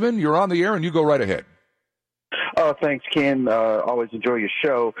 Steven, you're on the air, and you go right ahead. Thanks, Ken. Always enjoy your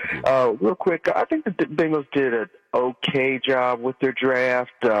show. Real quick, I think the Bengals did an okay job with their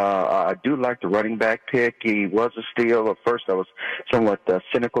draft. I do like the running back pick. He was a steal. At first, I was somewhat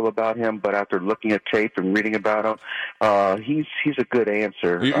cynical about him, but after looking at tape and reading about him, he's a good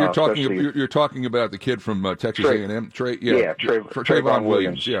answer. You're talking about the kid from Texas A&M, Trayvon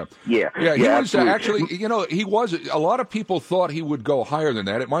Williams. Yeah. He was actually, he was. A lot of people thought he would go higher than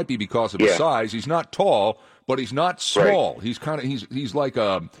that. It might be because of his size. He's not tall, but he's not small. Right. He's kind of he's like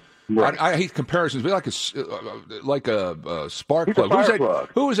a. Right. I hate comparisons, but like a spark plug.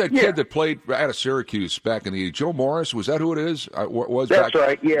 Who was that kid that played out of Syracuse back in the 80s? Joe Morris? Was that who it is? That's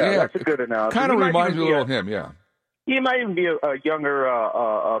right. Yeah, that's a good analogy. Kind of reminds me a little of him. Yeah. He might even be a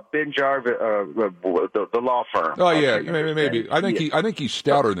younger Ben Jarvis, the law firm. Oh yeah, maybe. I think he's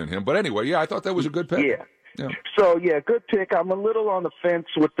stouter than him. But anyway, I thought that was a good pick. Yeah. So good pick. I'm a little on the fence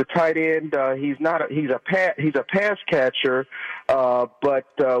with the tight end. He's a pass catcher, but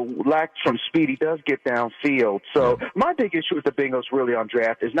lacks some speed. He does get downfield. So my big issue with the Bengals really on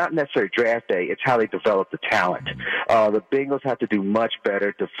draft is not necessarily draft day. It's how they develop the talent. The Bengals have to do much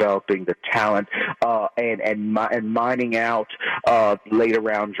better developing the talent and mining out later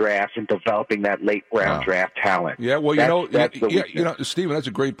round drafts and developing that late round draft talent. Yeah, well, Stephen, that's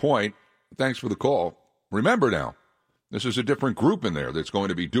a great point. Thanks for the call. Remember now, this is a different group in there that's going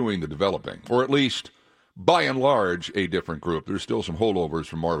to be doing the developing, or at least, by and large, a different group. There's still some holdovers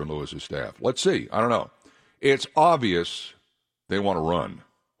from Marvin Lewis's staff. Let's see. I don't know. It's obvious they want to run.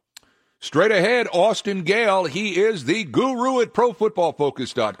 Straight ahead, Austin Gale. He is the guru at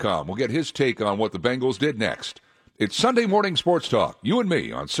ProFootballFocus.com. We'll get his take on what the Bengals did next. It's Sunday Morning Sports Talk. You and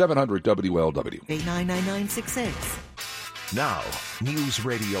me on 700 WLW. 899-966. Now, News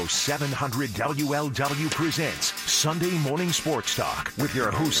Radio 700 WLW presents Sunday Morning Sports Talk with your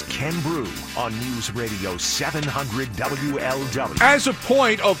host Ken Brew on News Radio 700 WLW. As a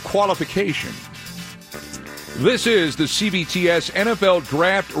point of qualification, this is the CBTS NFL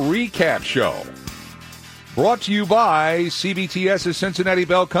Draft Recap Show. Brought to you by CBTS's Cincinnati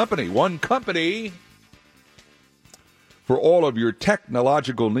Bell Company. One company for all of your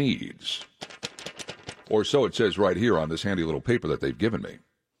technological needs. Or so it says right here on this handy little paper that they've given me.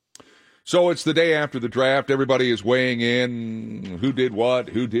 So it's the day after the draft. Everybody is weighing in who did what,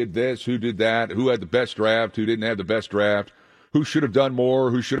 who did this, who did that, who had the best draft, who didn't have the best draft, who should have done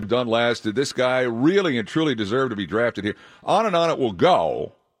more, who should have done less. Did this guy really and truly deserve to be drafted here? On and on it will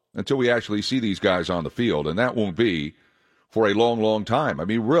go until we actually see these guys on the field, and that won't be for a long, long time. I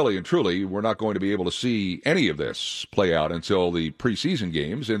mean, really and truly, we're not going to be able to see any of this play out until the preseason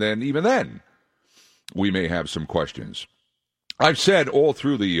games, and then even then, we may have some questions. I've said all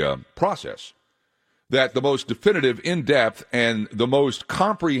through the process that the most definitive, in-depth, and the most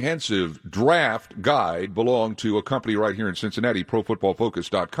comprehensive draft guide belonged to a company right here in Cincinnati,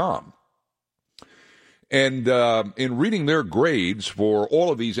 ProFootballFocus.com. And in reading their grades for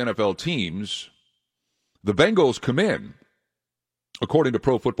all of these NFL teams, the Bengals come in, according to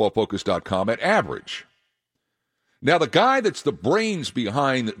ProFootballFocus.com, at average. Now, the guy that's the brains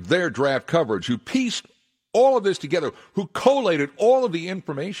behind their draft coverage, who pieced all of this together, who collated all of the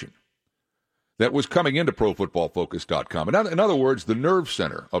information that was coming into ProFootballFocus.com, in other words, the nerve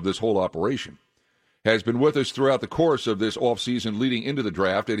center of this whole operation, has been with us throughout the course of this offseason leading into the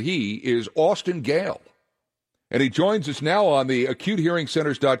draft, and he is Austin Gale. And he joins us now on the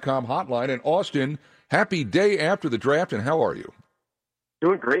AcuteHearingCenters.com hotline. And Austin, happy day after the draft, and how are you?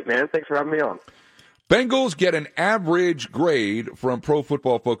 Doing great, man. Thanks for having me on. Bengals get an average grade from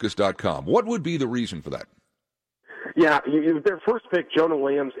ProFootballFocus.com. What would be the reason for that? Yeah, their first pick, Jonah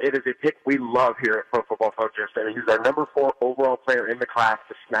Williams, it is a pick we love here at Pro Football Focus. I mean, he's our number 4 overall player in the class.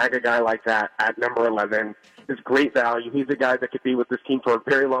 To snag a guy like that at number 11 is great value. He's a guy that could be with this team for a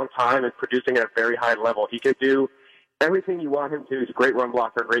very long time and producing at a very high level. He could do everything you want him to. He's a great run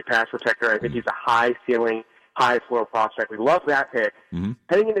blocker, great pass protector. I think he's a high-ceiling, high-floor prospect. We love that pick. Mm-hmm.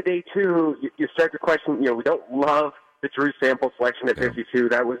 Heading into day 2, you start to question, we don't love the Drew Sample selection at 52.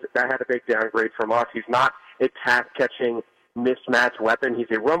 That had a big downgrade from us. He's not a pass-catching mismatch weapon. He's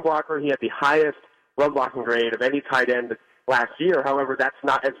a run blocker. He had the highest run blocking grade of any tight end last year. However, that's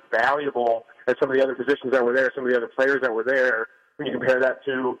not as valuable as some of the other positions that were there, some of the other players that were there, when you compare that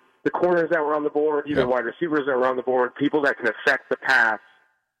to the corners that were on the board, even wide receivers that were on the board, people that can affect the pass.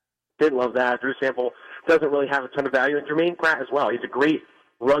 Didn't love that. Drew Sample doesn't really have a ton of value. And Jermaine Pratt as well. He's a great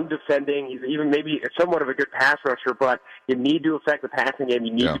run defending. He's even maybe somewhat of a good pass rusher, but you need to affect the passing game.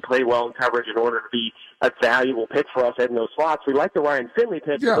 You need to play well in coverage in order to be a valuable pick for us in those slots. We like the Ryan Finley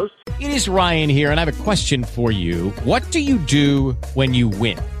pick. Yeah. It is Ryan here, and I have a question for you. What do you do when you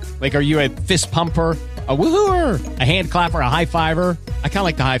win? Like, are you a fist pumper, a woohooer, a hand clapper, a high fiver? I kind of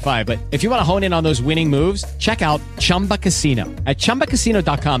like the high five, but if you want to hone in on those winning moves, check out Chumba Casino. At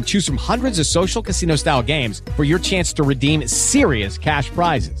ChumbaCasino.com, choose from hundreds of social casino-style games for your chance to redeem serious cash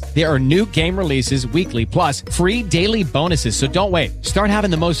prizes. There are new game releases weekly, plus free daily bonuses. So don't wait. Start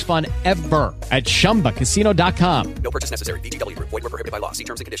having the most fun ever at ChumbaCasino.com. No purchase necessary. VGW. Void where prohibited by law. See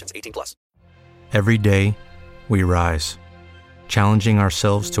terms and conditions. 18+. Every day, we rise, challenging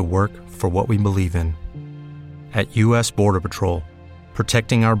ourselves to work for what we believe in. At U.S. Border Patrol,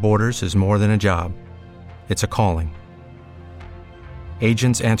 protecting our borders is more than a job. It's a calling.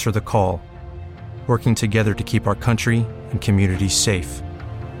 Agents answer the call, working together to keep our country and communities safe.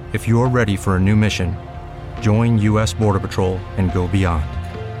 If you're ready for a new mission, join U.S. Border Patrol and go beyond.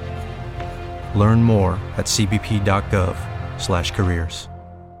 Learn more at cbp.gov/careers.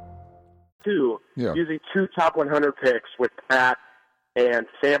 Using 2 top 100 picks with Pratt and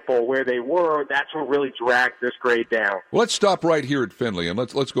Sample where they were, that's what really dragged this grade down. Well, let's stop right here at Finley, and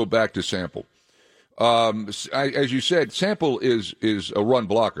let's go back to Sample. As you said, Sample is a run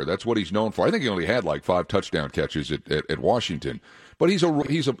blocker. That's what he's known for. I think he only had like 5 touchdown catches at Washington, but he's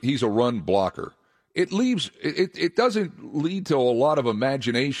a run blocker. It doesn't lead to a lot of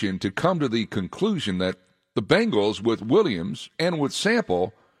imagination to come to the conclusion that the Bengals with Williams and with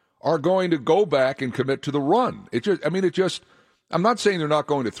Sample are going to go back and commit to the run. I'm not saying they're not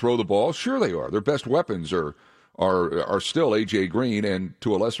going to throw the ball. Sure they are. Their best weapons are still A.J. Green and,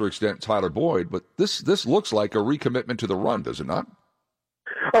 to a lesser extent, Tyler Boyd. But this looks like a recommitment to the run, does it not?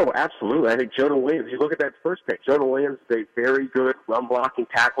 Oh, absolutely. I think Jonah Williams, you look at that first pick, Jonah Williams is a very good run-blocking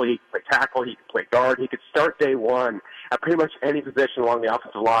tackle. He can play tackle. He can play guard. He could start day one at pretty much any position along the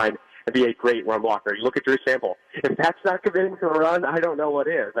offensive line and be a great run blocker. You look at Drew Sample. If that's not committing to a run, I don't know what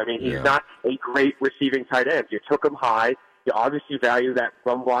is. I mean, he's not a great receiving tight end. You took him high. You obviously value that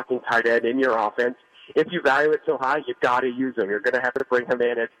run-blocking tight end in your offense. If you value it so high, you've got to use him. You're going to have to bring him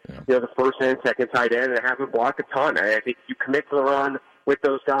in as the first and second tight end and have him block a ton. I think you commit to the run with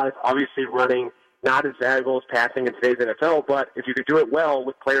those guys, obviously running not as valuable as passing in today's NFL, but if you could do it well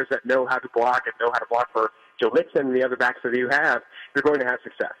with players that know how to block and know how to block for Joe Mixon and the other backs that you have, you're going to have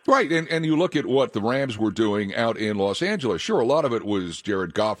success. Right, and you look at what the Rams were doing out in Los Angeles. Sure, a lot of it was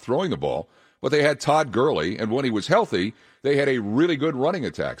Jared Goff throwing the ball, but they had Todd Gurley, and when he was healthy, they had a really good running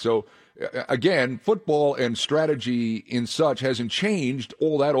attack. So, again, football and strategy in such hasn't changed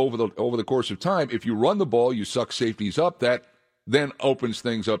all that over the course of time. If you run the ball, you suck safeties up. That then opens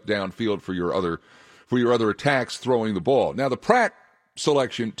things up downfield for your other for your other attacks throwing the ball. Now, the Pratt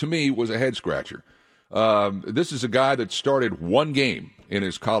selection, to me, was a head-scratcher. This is a guy that started one game in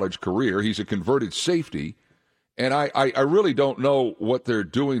his college career. He's a converted safety, and I really don't know what they're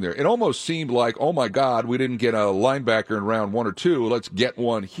doing there. It almost seemed like, oh, my God, we didn't get a linebacker in round 1 or 2. Let's get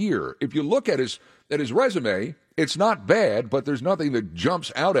one here. If you look at his resume, it's not bad, but there's nothing that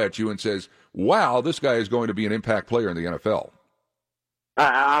jumps out at you and says, wow, this guy is going to be an impact player in the NFL.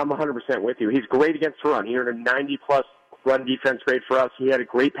 I'm 100% with you. He's great against the run. He earned a 90-plus run defense grade for us. He had a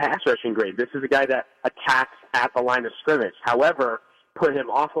great pass rushing grade. This is a guy that attacks at the line of scrimmage. However, put him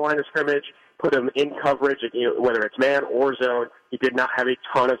off the line of scrimmage, put him in coverage, whether it's man or zone, he did not have a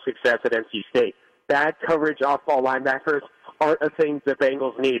ton of success at NC State. Bad coverage off-ball linebackers aren't a thing the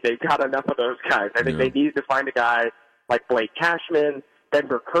Bengals need. They've got enough of those guys. I think they needed to find a guy like Blake Cashman. Ben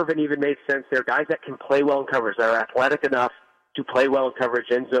Burr-Kirven even made sense there. Guys that can play well in coverage, that are athletic enough to play well in coverage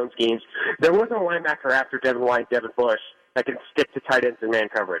in zone schemes. There wasn't a linebacker after Devin White, Devin Bush that can stick to tight ends and man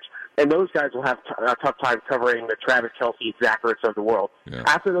coverage. And those guys will have a tough time covering the Travis Kelce, Zach Ertz of the world. Yeah.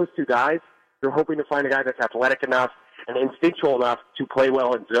 After those two guys, you're hoping to find a guy that's athletic enough and instinctual enough to play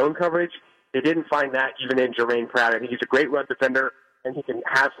well in zone coverage. They didn't find that even in Jermaine Pratt. I think he's a great run defender, and he can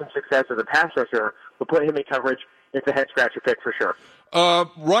have some success as a pass rusher, but put him in coverage, it's a head-scratcher pick for sure.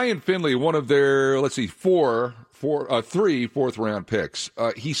 Ryan Finley, one of their, three fourth-round picks.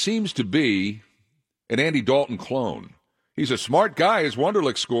 He seems to be an Andy Dalton clone. He's a smart guy. His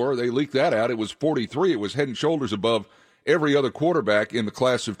Wonderlic score, they leaked that out. It was 43. It was head and shoulders above every other quarterback in the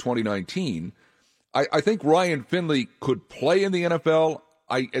class of 2019. I think Ryan Finley could play in the NFL.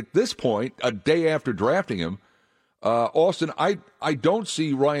 At this point, a day after drafting him, Austin, I don't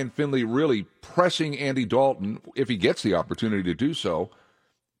see Ryan Finley really pressing Andy Dalton if he gets the opportunity to do so.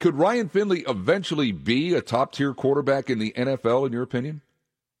 Could Ryan Finley eventually be a top-tier quarterback in the NFL, in your opinion?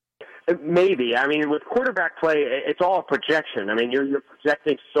 Maybe. I mean, with quarterback play, it's all a projection. I mean, you're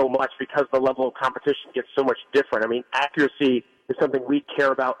projecting so much because the level of competition gets so much different. I mean, accuracy is something we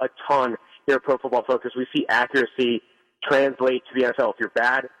care about a ton here at Pro Football Focus. We see accuracy translate to the NFL. If you're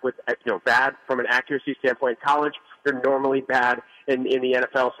bad bad from an accuracy standpoint in college, you're normally bad in the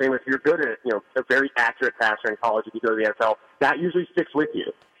NFL. Same if you're good at a very accurate passer in college. If you go to the NFL, that usually sticks with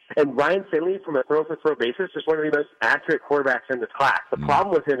you. And Ryan Finley, from a throw-for-throw basis, is one of the most accurate quarterbacks in this class. The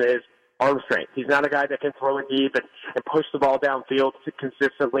problem with him is arm strength. He's not a guy that can throw it deep and push the ball downfield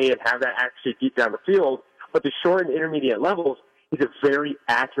consistently and have that accuracy deep down the field. But the short and intermediate levels, he's a very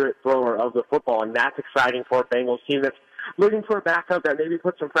accurate thrower of the football, and that's exciting for a Bengals team that's looking for a backup that maybe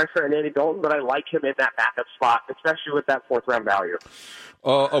puts some pressure on Andy Dalton, but I like him in that backup spot, especially with that fourth-round value.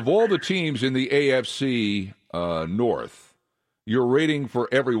 Of all the teams in the AFC North, your rating for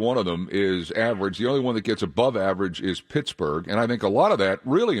every one of them is average. The only one that gets above average is Pittsburgh, and I think a lot of that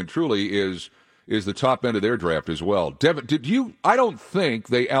really and truly is the top end of their draft as well. Devin, I don't think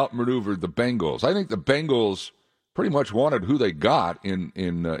they outmaneuvered the Bengals. I think the Bengals pretty much wanted who they got in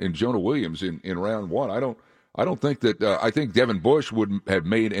Jonah Williams in round one. I don't think that I think Devin Bush would have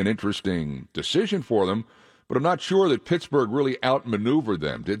made an interesting decision for them, but I'm not sure that Pittsburgh really outmaneuvered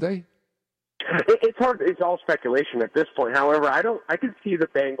them. Did they? It's hard. It's all speculation at this point. However, I could see the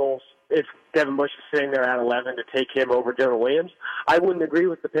Bengals, if Devin Bush is sitting there at 11, to take him over Jonah Williams. I wouldn't agree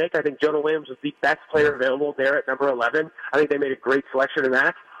with the pick. I think Jonah Williams was the best player available there at number 11. I think they made a great selection in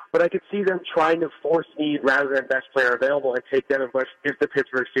that. But I could see them trying to force need rather than best player available and take Devin Bush if the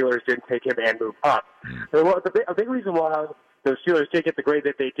Pittsburgh Steelers didn't take him and move up. So a big reason why the Steelers did get the grade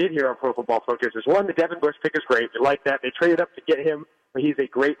that they did here on Pro Football Focus is, one, the Devin Bush pick is great. They like that. They traded up to get him, but he's a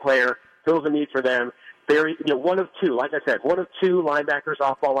great player, fills a need for them. One of two linebackers,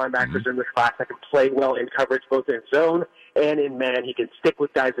 off-ball linebackers in this class that can play well in coverage, both in zone and in man. He can stick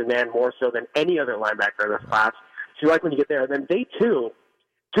with guys in man more so than any other linebacker in this class. So you like when you get there. And then day two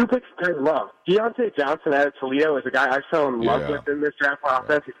picks I love. Deontay Johnson out of Toledo is a guy I fell in love with in this draft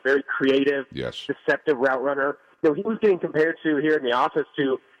process. He's very creative, deceptive route runner. He was getting compared to here in the office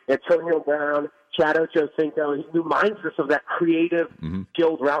to Antonio Brown, Chad Ochocinco. He reminds us of that creative,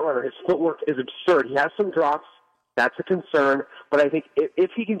 skilled route runner. His footwork is absurd. He has some drops. That's a concern. But I think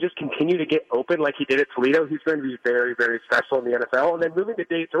if he can just continue to get open like he did at Toledo, he's going to be very, very special in the NFL. And then moving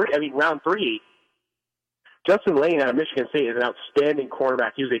to round three, Justin Lane out of Michigan State is an outstanding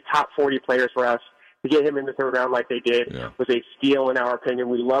cornerback. He was a top 40 player for us. To get him in the third round like they did was a steal in our opinion.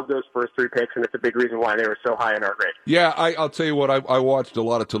 We love those first three picks, and it's a big reason why they were so high in our grade. Yeah, I'll tell you what, I watched a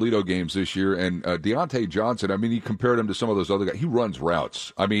lot of Toledo games this year, and Deontay Johnson, I mean, he compared him to some of those other guys. He runs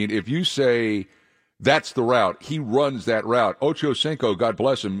routes. I mean, if you say That's the route. He runs that route. Ocho Cinco, God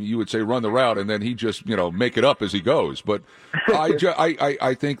bless him, you would say run the route, and then he just, make it up as he goes. But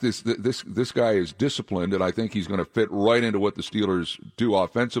I think this guy is disciplined, and I think he's going to fit right into what the Steelers do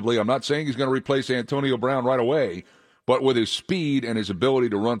offensively. I'm not saying he's going to replace Antonio Brown right away, but with his speed and his ability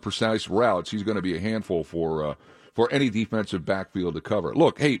to run precise routes, he's going to be a handful for any defensive backfield to cover.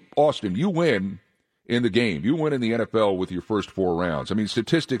 Look, hey, Austin, you win in the game. You win in the NFL with your first 4 rounds. I mean,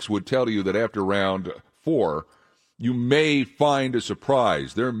 statistics would tell you that after round 4, you may find a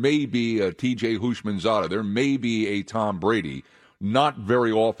surprise. There may be a T.J. Houshmandzadeh. There may be a Tom Brady. Not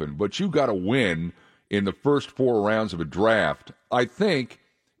very often, but you got to win in the first 4 rounds of a draft. I think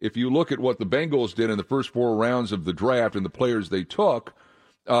if you look at what the Bengals did in the first 4 rounds of the draft and the players they took,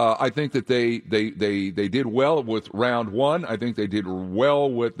 I think that they did well with round 1. I think they did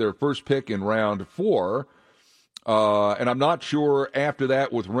well with their first pick in round 4. And I'm not sure after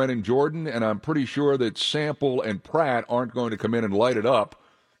that with Rennan Jordan, and I'm pretty sure that Sample and Pratt aren't going to come in and light it up.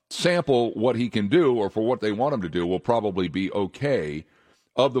 Sample, what he can do, or for what they want him to do, will probably be okay.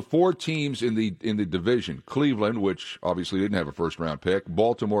 Of the 4 teams in the division, Cleveland, which obviously didn't have a first-round pick,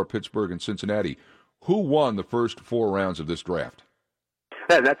 Baltimore, Pittsburgh, and Cincinnati, who won the first 4 rounds of this draft?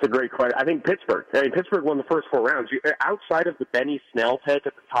 Yeah, that's a great question. I think Pittsburgh. Pittsburgh won the first 4 rounds. Outside of the Benny Snell pick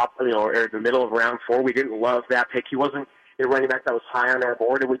at the top, or the middle of round 4, we didn't love that pick. He wasn't a running back that was high on our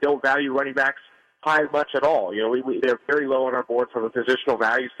board, and we don't value running backs high much at all. They're very low on our board from a positional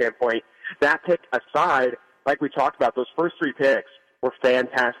value standpoint. That pick aside, like we talked about, those first 3 picks were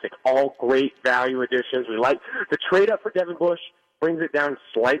fantastic. All great value additions. We like the trade up for Devin Bush, brings it down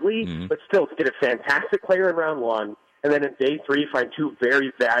slightly, but still to get a fantastic player in round 1. And then in day 3, find 2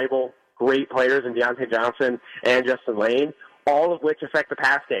 very valuable, great players in Deontay Johnson and Justin Lane, all of which affect the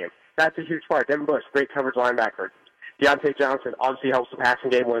pass game. That's a huge part. Devin Bush, great coverage linebacker. Deontay Johnson obviously helps the passing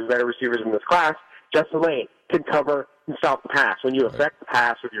game, one of the better receivers in this class. Justin Lane can cover and stop the pass. When you affect the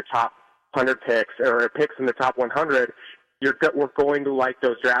pass with your top 100 picks or picks in the top 100, we're going to like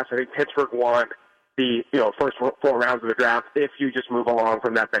those drafts. I think Pittsburgh won the first 4 rounds of the draft if you just move along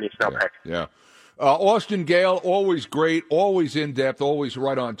from that Benny Snell pick. Yeah. Austin Gayle, always great, always in depth, always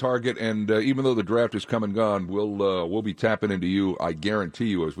right on target. And even though the draft is come and gone, we'll be tapping into you, I guarantee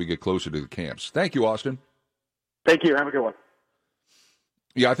you, as we get closer to the camps. Thank you, Austin. Thank you. Have a good one.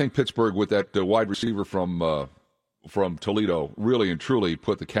 Yeah, I think Pittsburgh with that wide receiver from Toledo really and truly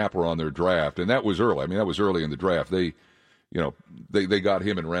put the capper on their draft, and that was early. I mean, that was early in the draft. They got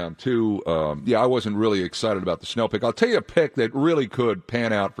him in round 2. I wasn't really excited about the Snell pick. I'll tell you a pick that really could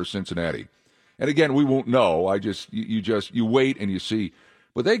pan out for Cincinnati. And again, we won't know. You wait and you see.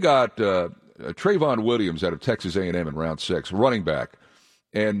 But they got Trayvon Williams out of Texas A&M in round 6, running back.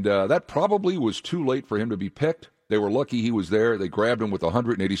 And that probably was too late for him to be picked. They were lucky he was there. They grabbed him with the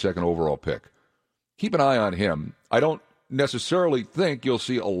 182nd overall pick. Keep an eye on him. I don't necessarily think you'll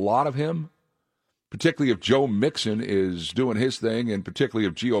see a lot of him, particularly if Joe Mixon is doing his thing, and particularly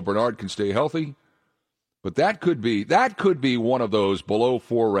if Gio Bernard can stay healthy. But that could be one of those below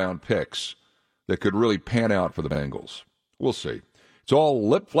 4-round picks that could really pan out for the Bengals. We'll see. It's all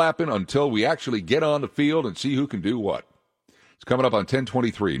lip-flapping until we actually get on the field and see who can do what. It's coming up on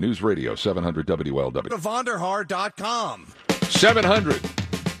 1023 News Radio 700 WLW. VonderHaar.com. 700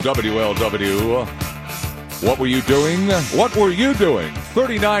 WLW. What were you doing? What were you doing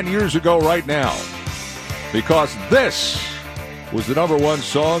 39 years ago right now? Because this was the number 1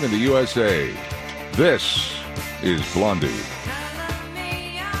 song in the USA. This is Blondie.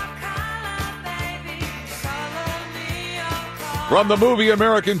 From the movie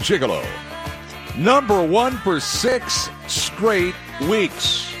American Gigolo. Number 1 for 6 straight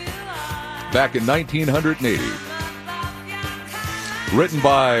weeks. Back in 1980. Written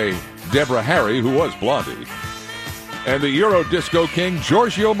by Deborah Harry, who was Blondie. And the Euro disco king,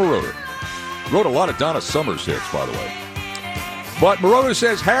 Giorgio Moroder. Wrote a lot of Donna Summer's hits, by the way. But Moroder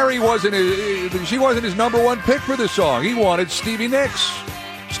says she wasn't his number 1 pick for this song. He wanted Stevie Nicks.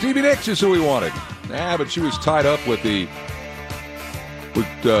 Stevie Nicks is who he wanted. But she was tied up with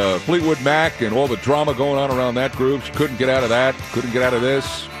Fleetwood Mac and all the drama going on around that group. She couldn't get out of that, couldn't get out of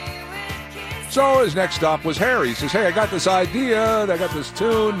this. So his next stop was Harry. He says, hey, I got this idea, I got this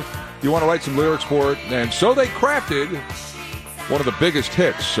tune. You want to write some lyrics for it? And so they crafted one of the biggest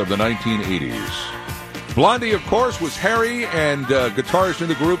hits of the 1980s. Blondie, of course, was Harry and guitarist in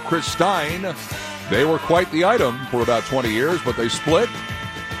the group Chris Stein. They were quite the item for about 20 years, but they split.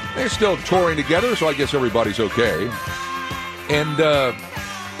 They're still touring together, so I guess everybody's okay. And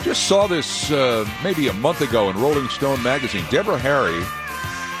just saw this maybe a month ago in Rolling Stone magazine. Deborah Harry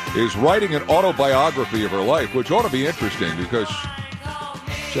is writing an autobiography of her life, which ought to be interesting because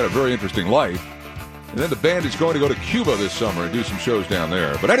she had a very interesting life. And then the band is going to go to Cuba this summer and do some shows down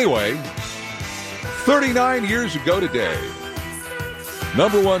there. But anyway, 39 years ago today,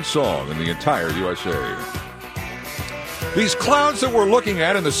 #1 song in the entire USA. These clouds that we're looking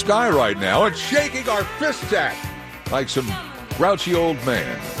at in the sky right now and shaking our fists at like some grouchy old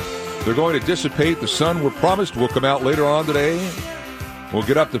man. They're going to dissipate. The sun, we're promised, will come out later on today. We'll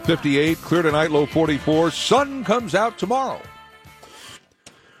get up to 58, clear tonight, low 44. Sun comes out tomorrow.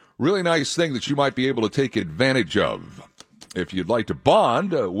 Really nice thing that you might be able to take advantage of if you'd like to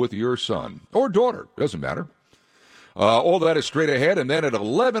bond with your son or daughter. Doesn't matter. All that is straight ahead. And then at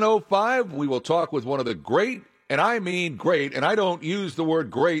 11:05, we will talk with one of the great, and I mean great, and I don't use the word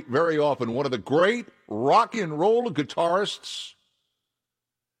great very often, one of the great rock and roll guitarists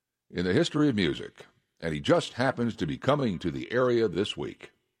in the history of music. And he just happens to be coming to the area this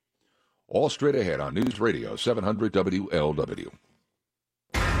week. All straight ahead on News Radio 700 WLW.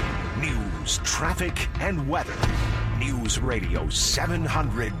 News, traffic, and weather. News Radio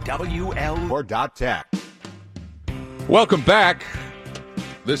 700 WL. Welcome back.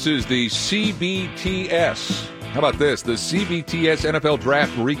 This is the CBTS. How about this? The CBTS NFL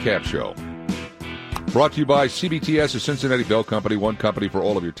Draft Recap Show. Brought to you by CBTS, a Cincinnati Bell Company, one company for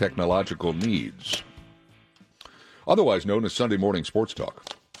all of your technological needs. Otherwise known as Sunday Morning Sports Talk.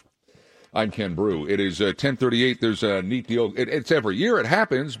 I'm Ken Brew. It is 10:38. There's a neat deal. It's every year. It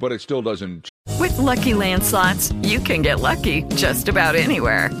happens, but it still doesn't. With Lucky Land Slots, you can get lucky just about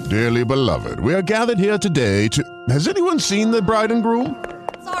anywhere. Dearly beloved, we are gathered here today to... Has anyone seen the bride and groom?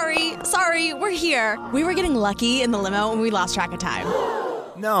 Sorry, we're here. We were getting lucky in the limo and we lost track of time.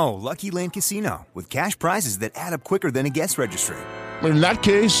 No, Lucky Land Casino, with cash prizes that add up quicker than a guest registry. In that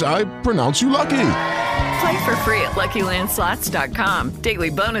case, I pronounce you lucky. Play for free at LuckyLandSlots.com.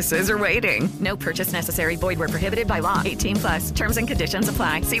 Daily bonuses are waiting. No purchase necessary. Void where prohibited by law. 18+. Terms and conditions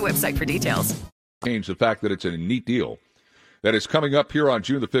apply. See website for details. Change the fact that it's a neat deal that is coming up here on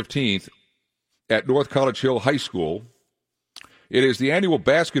June the 15th at North College Hill High School. It is the annual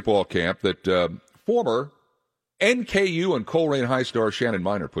basketball camp that former NKU and Colerain High star Shannon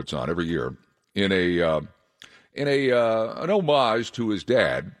Miner puts on every year in an homage to his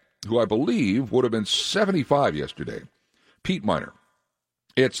dad, who I believe would have been 75 yesterday, Pete Miner.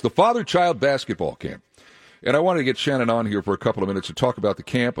 It's the father-child basketball camp. And I wanted to get Shannon on here for a couple of minutes to talk about the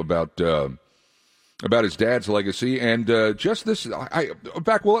camp, about his dad's legacy, and just this.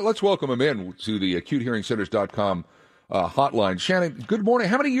 Let's welcome him in to the AcuteHearingCenters.com hotline. Shannon, good morning.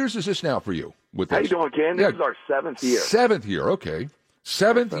 How many years is this now for you? With this? How you doing, Ken? This is our 7th year. 7th year, okay.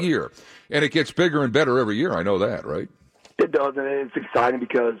 7th year. And it gets bigger and better every year. I know that, right? It does, and it's exciting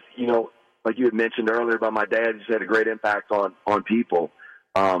because, like you had mentioned earlier about my dad, he's had a great impact on people.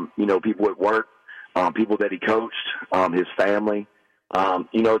 People at work, people that he coached, his family.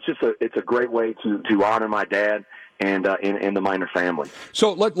 It's a great way to honor my dad and the Miner family.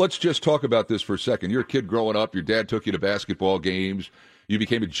 So let's just talk about this for a second. You're a kid growing up. Your dad took you to basketball games. You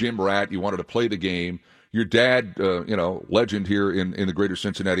became a gym rat. You wanted to play the game. Your dad, legend here in the greater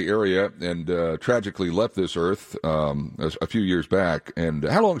Cincinnati area, and tragically left this earth a few years back. And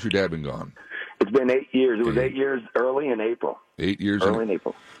how long has your dad been gone? It's been 8 years. It was 8 years early in April. 8 years early in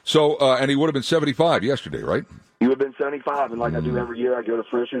April. So, and he would have been 75 yesterday, right? He would have been 75, and like I do every year, I go to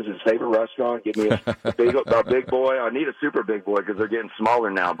Frisch's, his favorite restaurant, get me a big boy. I need a super big boy because they're getting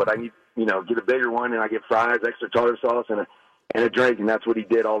smaller now, but I need, get a bigger one, and I get fries, extra tartar sauce, and a drink, and that's what he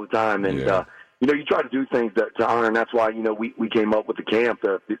did all the time. And you try to do things to honor, and that's why we came up with the camp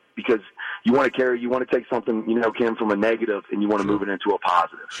because you want to take something Ken, from a negative, and you want to move it into a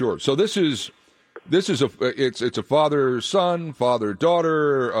positive. Sure. So this is it's a father-son,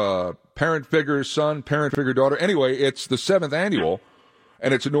 father-daughter, parent figure son, parent figure daughter. Anyway, it's the 7th annual,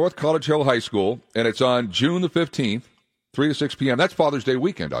 and it's at North College Hill High School, and it's on June the 15th, 3 to 6 p.m. That's Father's Day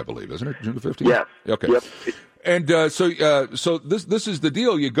weekend, I believe, isn't it? June the 15th? Yes. Okay. Yep. And so this is the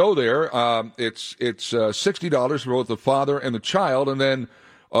deal. You go there. It's $60 for both the father and the child, and then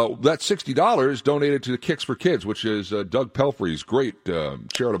that $60 donated to the Kicks for Kids, which is Doug Pelfrey's great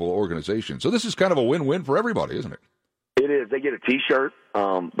charitable organization. So this is kind of a win-win for everybody, isn't it? It is. They get a T-shirt,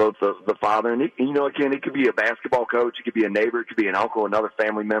 both the father and again, it could be a basketball coach, it could be a neighbor, it could be an uncle, another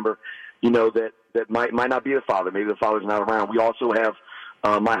family member, that might not be the father. Maybe the father's not around. We also have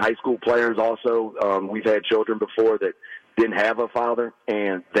my high school players. Also, we've had children before that didn't have a father,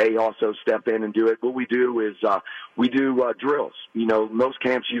 and they also step in and do it. What we do is we do drills. Most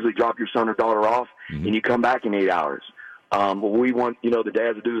camps usually drop your son or daughter off, and you come back in 8 hours. What we want, the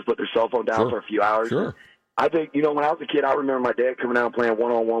dads to do is put their cell phone down for a few hours. Sure. I think, when I was a kid, I remember my dad coming out and playing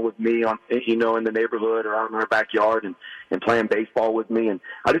one-on-one with me in the neighborhood or out in our backyard and playing baseball with me. And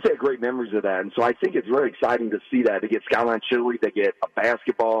I just had great memories of that. And so I think it's very exciting to see that. They get Skyline Chili, they get a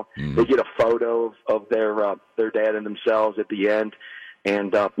basketball, they get a photo of their dad and themselves at the end.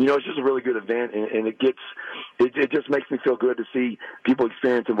 And, it's just a really good event, and it just makes me feel good to see people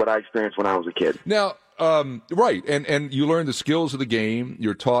experiencing what I experienced when I was a kid. Now, right, and you learn the skills of the game.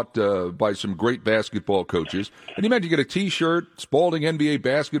 You're taught by some great basketball coaches. And you mentioned you get a T-shirt, Spalding NBA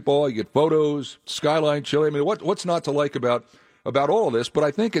basketball, you get photos, Skyline Chili. I mean, what's not to like about all of this? But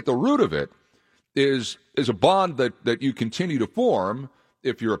I think at the root of it is a bond that you continue to form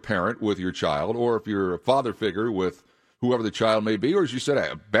if you're a parent with your child, or if you're a father figure with whoever the child may be, or as you said,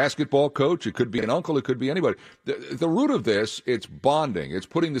 a basketball coach. It could be an uncle. It could be anybody. The root of this, it's bonding. It's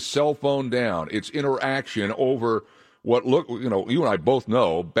putting the cell phone down. It's interaction over you and I both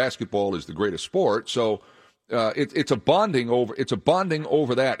know basketball is the greatest sport. So it's a bonding over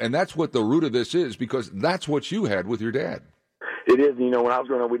that, and that's what the root of this is, because that's what you had with your dad. It is. When I was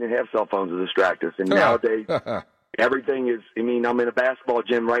growing up, we didn't have cell phones to distract us, and nowadays everything is. I'm in a basketball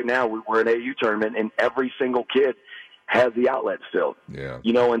gym right now. We're in an AU tournament, and every single kid has the outlet still. Yeah.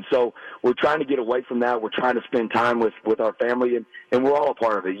 And so we're trying to get away from that. We're trying to spend time with our family, and we're all a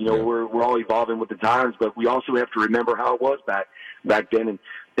part of it. We're all evolving with the times, but we also have to remember how it was back then.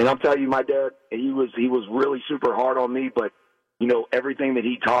 And I'm telling you, my dad, he was really super hard on me, but everything that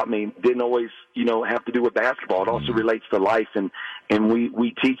he taught me didn't always, have to do with basketball. It also relates to life, and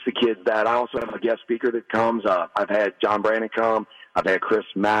we teach the kids that. I also have a guest speaker that comes. I've had John Brandon come. I've had Chris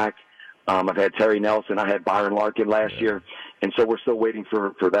Mack. I've had Terry Nelson. I had Byron Larkin last year. And so we're still waiting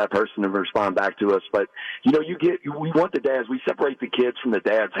for that person to respond back to us. But, we want the dads. We separate the kids from the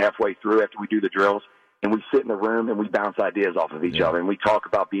dads halfway through after we do the drills. And we sit in the room and we bounce ideas off of each other. And we talk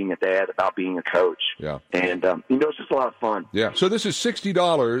about being a dad, about being a coach. Yeah. And, it's just a lot of fun. Yeah. So this is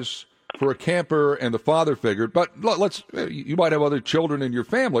 $60 for a camper and the father figure. But you might have other children in your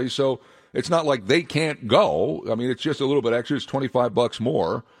family, so it's not like they can't go. I mean, it's just a little bit extra. It's $25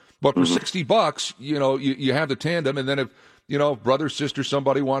 more. But for $60, you have the tandem, and then if brother, sister,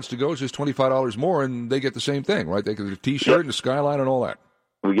 somebody wants to go, it's just $25 more, and they get the same thing, right? They get a T-shirt and a Skyline and all that.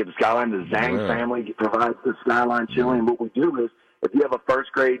 We get the Skyline. The Zhang family provides the Skyline Chili, and what we do is, if you have a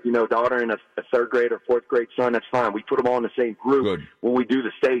first grade, daughter and a third grade or fourth grade son, that's fine. We put them all in the same group when we do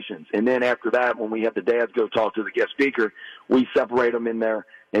the stations, and then after that, when we have the dads go talk to the guest speaker, we separate them in their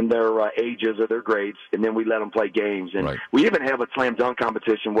ages or their grades, and then we let them play games. And we even have a slam dunk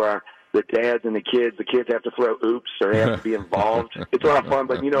competition where the dads and the kids have to throw oops or they have to be involved. It's a lot of fun,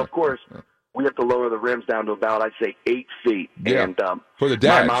 but of course, we have to lower the rims down to about, I'd say, 8 feet. Yeah. And for the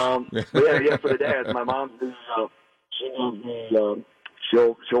dads, my mom, for the dads. My mom's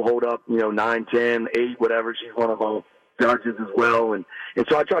she'll hold up 9, 10, 8, whatever. She's one of our judges as well, and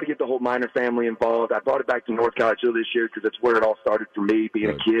so I try to get the whole Minor family involved. I brought it back to North College Hill this year because it's where it all started for me, being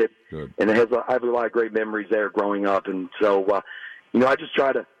a kid. And I have a lot of great memories there growing up, and so I just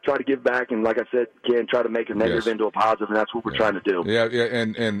try to give back, and like I said, try to make a negative into a positive, and that's what we're trying to do. Yeah,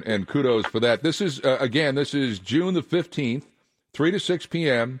 and kudos for that. This is this is June the 15th, 3 to 6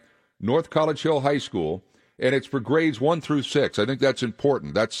 p.m., North College Hill High School, and it's for grades 1 through 6. I think that's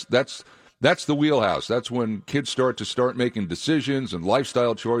important. That's the wheelhouse. That's when kids start making decisions and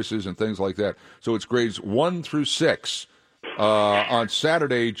lifestyle choices and things like that. So it's grades 1 through 6 on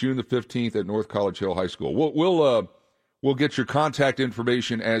Saturday, June the 15th at North College Hill High School. We'll get your contact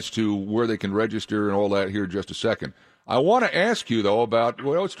information as to where they can register and all that here in just a second. I want to ask you, though, about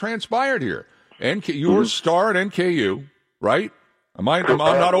what's transpired here. You were a star at NKU, right? I'm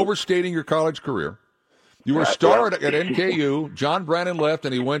not overstating your college career. You were a star at NKU. John Brannon left,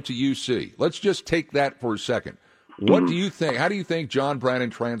 and he went to UC. Let's just take that for a second. What do you think? How do you think John Brannon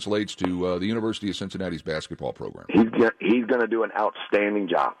translates to the University of Cincinnati's basketball program? He's going to do an outstanding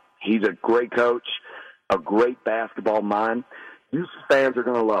job. He's a great coach, a great basketball mind. UC fans are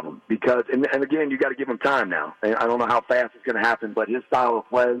going to love him because, and again, you got to give him time now. And I don't know how fast it's going to happen, but his style of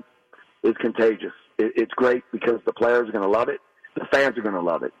play is contagious. It's great because the players are going to love it. The fans are going to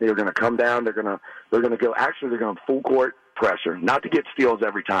love it. They're going to come down. They're going to go. Actually, they're going full court pressure, not to get steals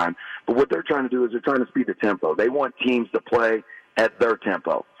every time. But what they're trying to do is they're trying to speed the tempo. They want teams to play at their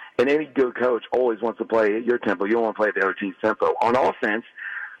tempo. And any good coach always wants to play at your tempo. You don't want to play at the other team's tempo. On offense,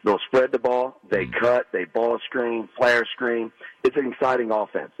 they'll spread the ball. They cut. They ball screen, flare screen. It's an exciting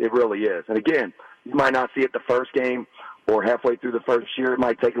offense. It really is. And again, you might not see it the first game or halfway through the first year. It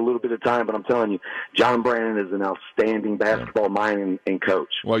might take a little bit of time, but I'm telling you, John Brannon is an outstanding basketball mind and coach.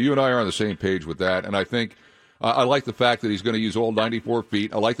 Well, you and I are on the same page with that, and I think I like the fact that he's going to use all 94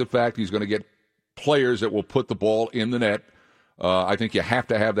 feet. I like the fact he's going to get players that will put the ball in the net. I think you have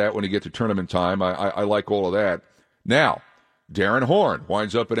to have that when you get to tournament time. I like all of that. Now, Darren Horn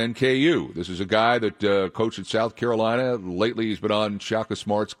winds up at NKU. This is a guy that coached at South Carolina. Lately, he's been on Shaka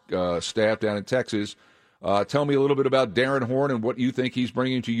Smart's staff down in Texas. Tell me a little bit about Darren Horn and what you think he's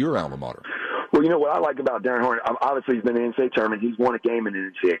bringing to your alma mater. Well, you know what I like about Darren Horn? Obviously, he's been in the NCAA tournament. He's won a game in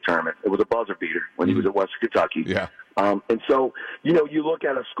the NCAA tournament. It was a buzzer beater when he was at Western Kentucky. Yeah. And so, you know, you look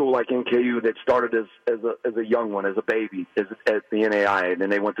at a school like NKU that started as a young one, as a baby, as the NAI, and then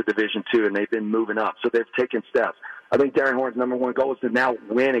they went to Division II, and they've been moving up. So they've taken steps. I think Darren Horn's number one goal is to now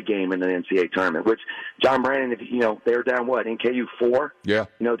win a game in the NCAA tournament, which John Brandon, they're down NKU 4? Yeah.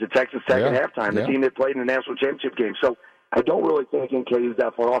 To Texas Tech at halftime, the team that played in the national championship game. So I don't really think NKU is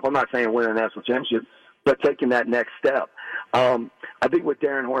that far off. I'm not saying win a national championship, but taking that next step. I think what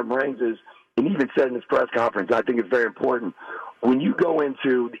Darren Horn brings is, and he even said in his press conference, I think it's very important, when you go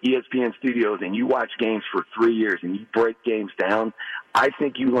into the ESPN studios and you watch games for 3 years and you break games down, I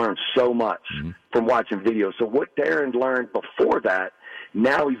think you learn so much from watching videos. So what Darren learned before that,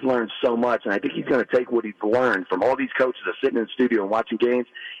 now he's learned so much, and I think he's going to take what he's learned from all these coaches that are sitting in the studio and watching games,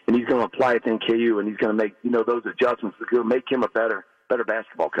 and he's going to apply it to NKU, and he's going to make those adjustments that will make him a better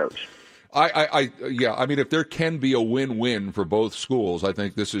basketball coach. I mean, if there can be a win-win for both schools, I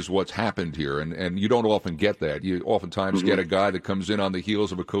think this is what's happened here, and you don't often get that. You oftentimes get a guy that comes in on the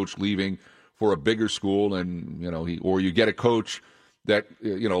heels of a coach leaving for a bigger school, and or you get a coach that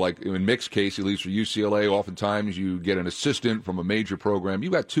like in Mick's case, he leaves for UCLA. Oftentimes, you get an assistant from a major program.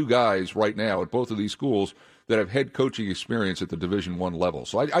 You got two guys right now at both of these schools that have head coaching experience at the Division I level.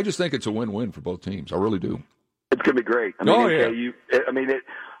 So I just think it's a win-win for both teams. I really do. It's going to be great.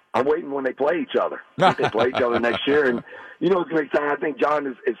 I'm waiting when they play each other. They play each other next year. And, it's going to be exciting. I think John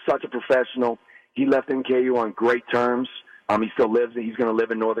is such a professional. He left NKU on great terms. He still lives. He's going to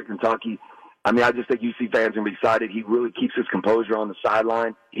live in Northern Kentucky. I mean, I just think UC fans are going to be excited. He really keeps his composure on the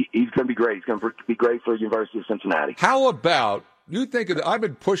sideline. He's going to be great. He's going to be great for the University of Cincinnati. How about you think of? I've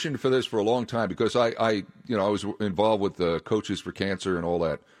been pushing for this for a long time because I was involved with the Coaches for Cancer and all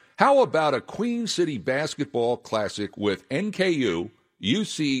that. How about a Queen City basketball classic with NKU,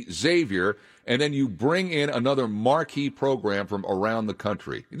 UC, Xavier, and then you bring in another marquee program from around the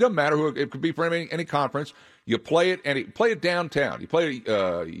country? It doesn't matter who it could be from any conference. You play it downtown. You play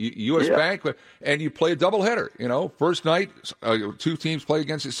U.S. Bank, and you play a doubleheader. First night, two teams play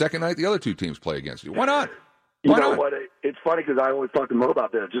against you. Second night, the other two teams play against you. Why not? You know what? It's funny because I always talk to Mo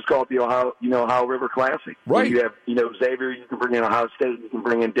about that. Just call it the Ohio River Classic. Right. You have, Xavier. You can bring in Ohio State. You can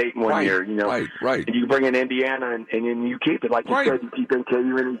bring in Dayton one year. Right. And you can bring in Indiana, and then you keep it like you said. You keep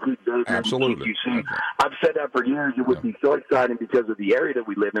NKU and you keep Xavier. Absolutely. And you keep UC. I've said that for years. It would be so exciting because of the area that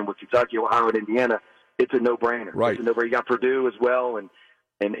we live in with Kentucky, Ohio, and Indiana. It's a no-brainer. Right. It's a no-brainer. You got Purdue as well, and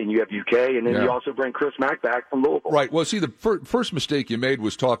you have UK, and then you also bring Chris Mack back from Louisville. Right. Well, see, the first mistake you made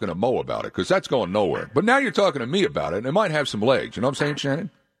was talking to Mo about it, because that's going nowhere. But now you're talking to me about it, and it might have some legs. You know what I'm saying, Shannon?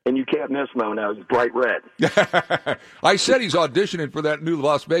 And you can't miss Mo now. He's bright red. I said he's auditioning for that new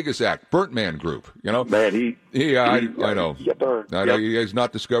Las Vegas act, Burnt Man Group. Man, I know. I know. He has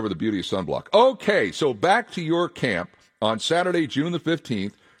not discovered the beauty of sunblock. Okay, so back to your camp on Saturday, June the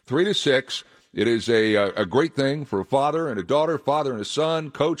 15th, 3 to 6. It is a great thing for a father and a daughter, father and a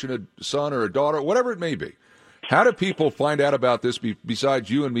son, coach and a son or a daughter, whatever it may be. How do people find out about this besides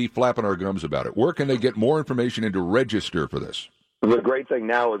you and me flapping our gums about it? Where can they get more information and to register for this? The great thing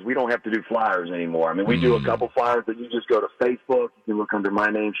now is we don't have to do flyers anymore. I mean, we do a couple flyers, but you just go to Facebook. You can look under my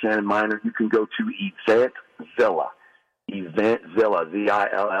name, Shannon Miner. You can go to Eventzilla,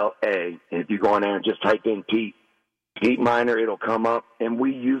 Zilla, and if you go on there and just type in Pete Miner, it'll come up, and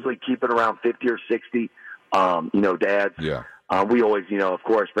we usually keep it around 50 or 60, dads. Yeah. We always, of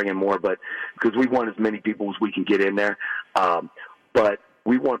course, bring in more, but because we want as many people as we can get in there. But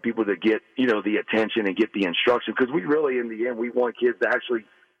we want people to get, the attention and get the instruction, because we really, in the end, we want kids to actually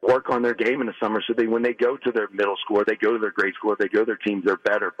work on their game in the summer so when they go to their middle school, they go to their grade school, they go to their teams, they're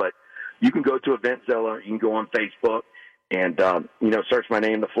better. But you can go to Eventzilla, you can go on Facebook, and, search my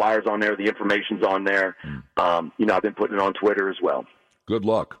name. The flyer's on there. The information's on there. I've been putting it on Twitter as well. Good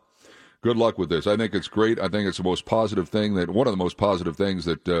luck. Good luck with this. I think it's great. I think it's the most positive thing one of the most positive things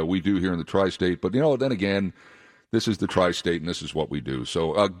that we do here in the Tri-State. But, then again, this is the Tri-State, and this is what we do.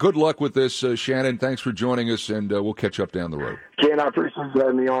 So good luck with this, Shannon. Thanks for joining us, and we'll catch up down the road. Ken, I appreciate you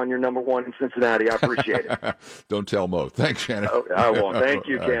having me on. You're number one in Cincinnati. I appreciate it. Don't tell Mo. Thanks, Shannon. Okay, I won't. Thank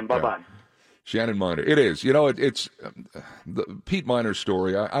you, Ken. Bye-bye. Shannon Miner. It is. It's the Pete Miner's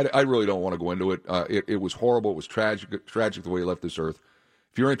story. I really don't want to go into it. It was horrible. It was tragic the way he left this earth.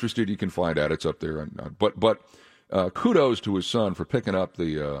 If you're interested, you can find out. It's up there. But kudos to his son for picking up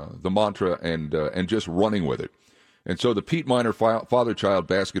the mantra and just running with it. And so the Pete Miner father-child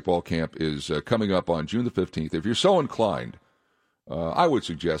basketball camp is coming up on June the 15th. If you're so inclined, I would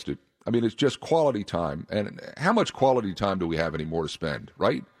suggest it. I mean, it's just quality time. And how much quality time do we have anymore to spend,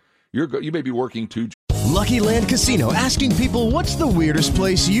 right? You may be working 2 jobs. Lucky Land Casino, asking people, what's the weirdest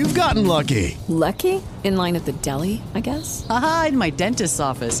place you've gotten lucky? Lucky? In line at the deli, I guess? Aha, in my dentist's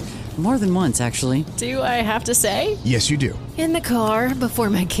office. More than once, actually. Do I have to say? Yes, you do. In the car before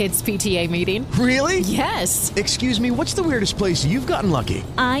my kids' PTA meeting. Really? Yes. Excuse me, what's the weirdest place you've gotten lucky?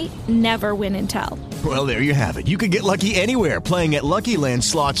 I never win and tell. Well, there you have it. You can get lucky anywhere, playing at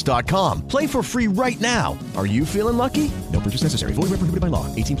LuckyLandSlots.com. Play for free right now. Are you feeling lucky? No purchase necessary. Void where prohibited by law.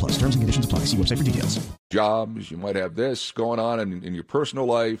 18+. Terms and conditions apply. See website for details. Jobs, you might have this going on in your personal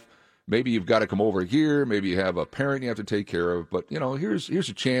life. Maybe you've got to come over here. Maybe you have a parent you have to take care of. But, here's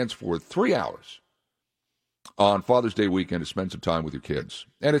a chance for 3 hours on Father's Day weekend to spend some time with your kids.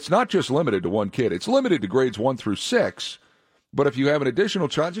 And it's not just limited to one kid. It's limited to grades 1 through 6. But if you have an additional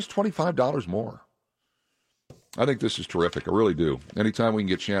child, just $25 more. I think this is terrific. I really do. Anytime we can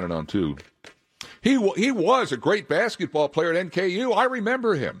get Shannon on, too. He was a great basketball player at NKU. I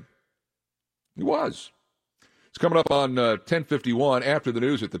remember him. He was. It's coming up on 10:51 after the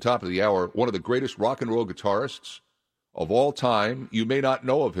news at the top of the hour. One of the greatest rock and roll guitarists of all time. You may not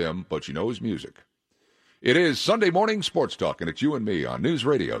know of him, but you know his music. It is Sunday Morning Sports Talk, and it's you and me on News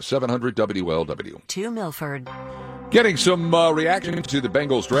Radio 700 WLW. To Milford. Getting some reaction to the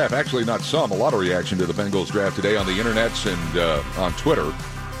Bengals draft. Actually, not some. A lot of reaction to the Bengals draft today on the internets and on Twitter.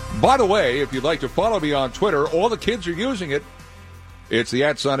 By the way, if you'd like to follow me on Twitter, all the kids are using it. It's the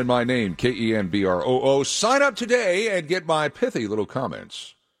 @ in my name, KENBROO. Sign up today and get my pithy little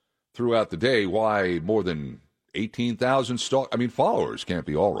comments throughout the day. Why more than 18,000 followers can't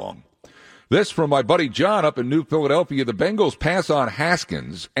be all wrong. This from my buddy John up in New Philadelphia. The Bengals pass on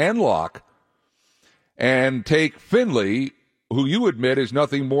Haskins and Locke and take Finley, who you admit is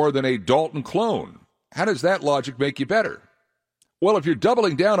nothing more than a Dalton clone. How does that logic make you better? Well, if you're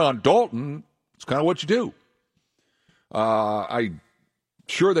doubling down on Dalton, it's kind of what you do. I'm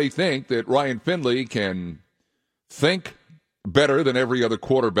sure they think that Ryan Finley can think better than every other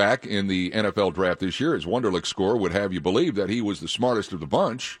quarterback in the NFL draft this year. His Wonderlic score would have you believe that he was the smartest of the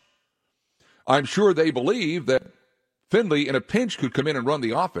bunch. I'm sure they believe that Finley, in a pinch, could come in and run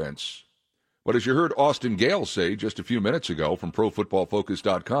the offense. But as you heard Austin Gale say just a few minutes ago from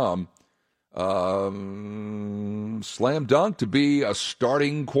ProFootballFocus.com, slam dunk to be a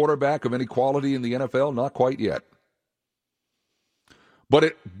starting quarterback of any quality in the NFL? Not quite yet. But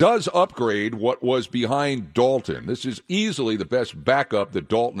it does upgrade what was behind Dalton. This is easily the best backup that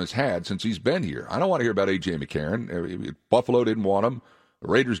Dalton has had since he's been here. I don't want to hear about A.J. McCarron. Buffalo didn't want him. The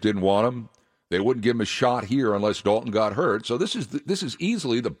Raiders didn't want him. They wouldn't give him a shot here unless Dalton got hurt. So this is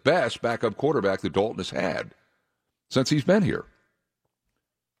easily the best backup quarterback that Dalton has had since he's been here.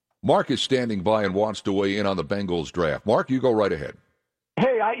 Mark is standing by and wants to weigh in on the Bengals draft. Mark, you go right ahead.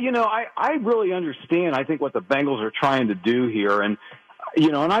 Hey, I really understand, I think, what the Bengals are trying to do here. And,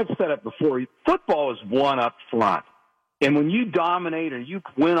 and I've said it before, football is won up front. And when you dominate and you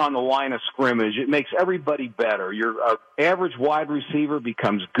win on the line of scrimmage, it makes everybody better. Your average wide receiver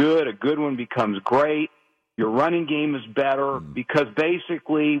becomes good. A good one becomes great. Your running game is better because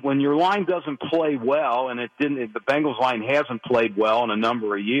basically when your line doesn't play well, and the Bengals line hasn't played well in a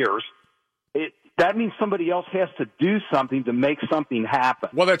number of years, that means somebody else has to do something to make something happen.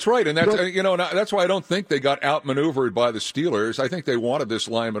 Well, that's right, and that's why I don't think they got outmaneuvered by the Steelers. I think they wanted this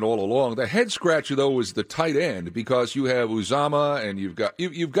lineman all along. The head scratcher, though, was the tight end because you have Uzama and you've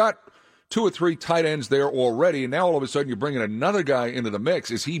got 2 or 3 tight ends there already, and now all of a sudden you're bringing another guy into the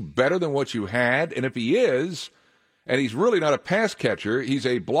mix. Is he better than what you had? And if he is, and he's really not a pass catcher, he's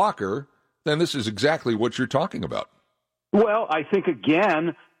a blocker, then this is exactly what you're talking about. Well, I think,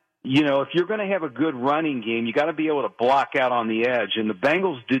 again, if you're going to have a good running game, you got to be able to block out on the edge. And the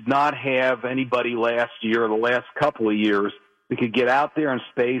Bengals did not have anybody last year or the last couple of years that could get out there in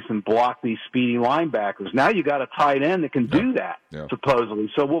space and block these speedy linebackers. Now you got a tight end that can do that,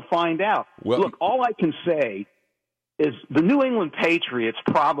 supposedly. So we'll find out. Well, look, all I can say is the New England Patriots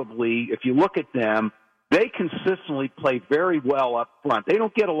probably, if you look at them, they consistently play very well up front. They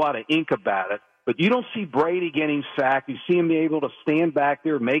don't get a lot of ink about it. But you don't see Brady getting sacked. You see him be able to stand back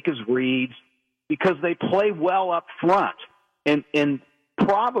there, make his reads, because they play well up front. And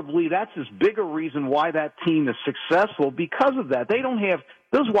probably that's as big a reason why that team is successful because of that. They don't have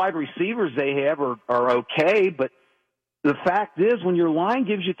 – those wide receivers they have are okay, but the fact is when your line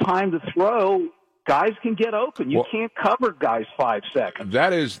gives you time to throw, guys can get open. You can't cover guys 5 seconds.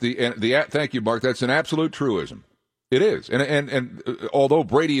 That is the thank you, Mark. That's an absolute truism. It is. And although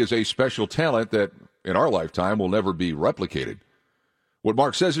Brady is a special talent that in our lifetime will never be replicated, what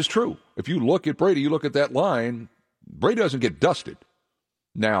Mark says is true. If you look at Brady, you look at that line, Brady doesn't get dusted.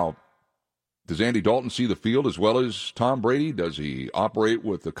 Now, does Andy Dalton see the field as well as Tom Brady? Does he operate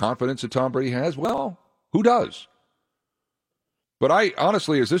with the confidence that Tom Brady has? Well, who does? But I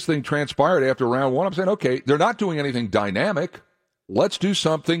honestly, as this thing transpired after round one, I'm saying, okay, they're not doing anything dynamic. Let's do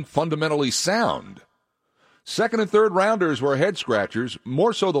something fundamentally sound. Second and third rounders were head scratchers,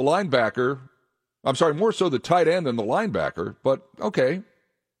 more so the tight end than the linebacker, but okay.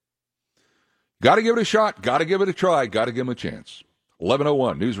 Got to give it a shot, got to give it a try, got to give him a chance.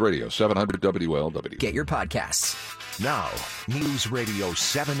 11:01 News Radio 700 WLW. Get your podcasts. Now, News Radio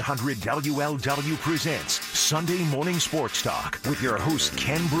 700 WLW presents Sunday Morning Sports Talk with your host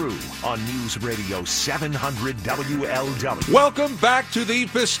Ken Brew on News Radio 700 WLW. Welcome back to the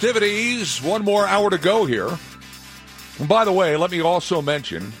festivities. One more hour to go here. And by the way, let me also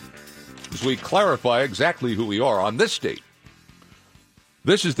mention, as we clarify exactly who we are on this date,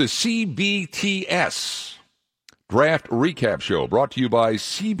 this is the CBTS Draft Recap Show, brought to you by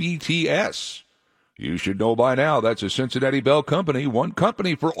CBTS. You should know by now that's a Cincinnati Bell company, one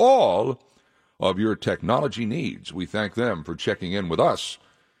company for all of your technology needs. We thank them for checking in with us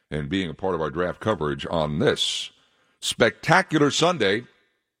and being a part of our draft coverage on this spectacular Sunday.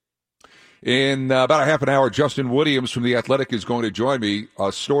 In about a half an hour, Justin Williams from The Athletic is going to join me.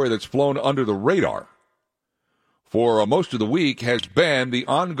 A story that's flown under the radar for most of the week has been the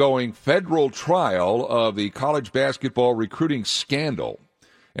ongoing federal trial of the college basketball recruiting scandal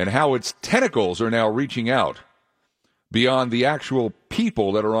and how its tentacles are now reaching out beyond the actual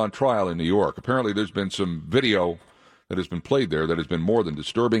people that are on trial in New York. Apparently there's been some video that has been played there that has been more than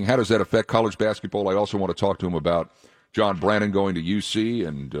disturbing. How does that affect college basketball? I also want to talk to him about John Brannon going to UC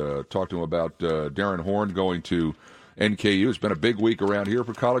and talk to him about Darren Horn going to NKU. It's been a big week around here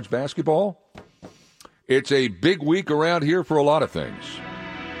for college basketball. It's a big week around here for a lot of things.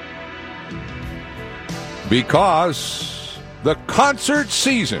 Because the concert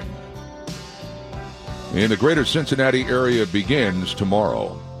season in the greater Cincinnati area begins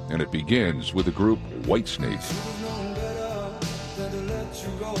tomorrow, and it begins with the group Whitesnake.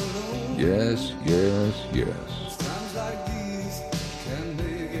 Yes, yes, yes.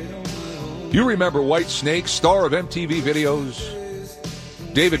 You remember Whitesnake, star of MTV videos?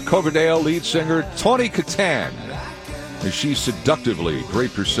 David Coverdale, lead singer, Tawny Katan, as she seductively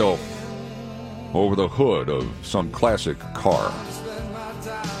draped herself over the hood of some classic car.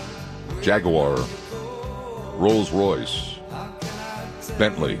 Jaguar, Rolls-Royce,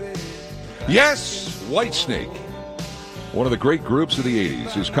 Bentley. Yes, Whitesnake, one of the great groups of the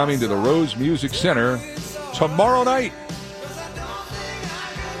 80s, is coming to the Rose Music Center tomorrow night.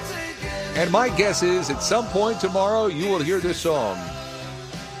 And my guess is at some point tomorrow you will hear this song.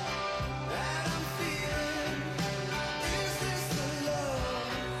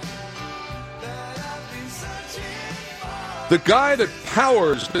 The guy that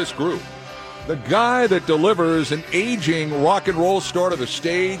powers this group, the guy that delivers an aging rock and roll star to the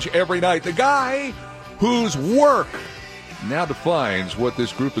stage every night, the guy whose work now defines what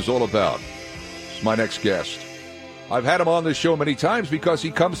this group is all about, is my next guest. I've had him on this show many times because he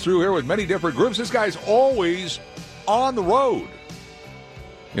comes through here with many different groups. This guy's always on the road.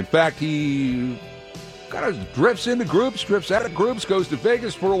 In fact, he kind of drifts into groups, drifts out of groups, goes to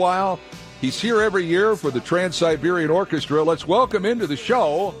Vegas for a while. He's here every year for the Trans-Siberian Orchestra. Let's welcome into the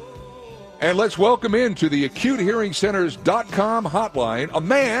show, and let's welcome into the AcuteHearingCenters.com hotline a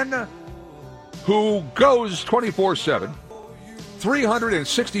man who goes 24/7,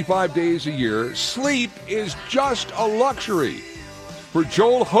 365 days a year. Sleep is just a luxury for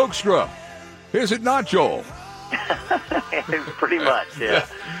Joel Hoekstra. Is it not, Joel? Pretty much, yeah.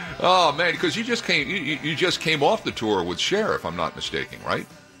 Oh man, because you just came off the tour with Cher, if I'm not mistaken, right?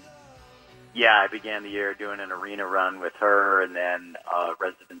 Yeah, I began the year doing an arena run with her, and then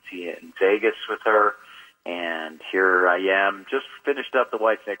residency in Vegas with her. And here I am, just finished up the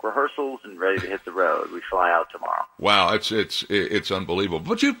Whitesnake rehearsals and ready to hit the road. We fly out tomorrow. Wow, it's unbelievable.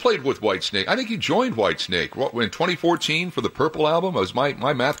 But you played with Whitesnake. I think you joined Whitesnake in 2014 for the Purple album. Was my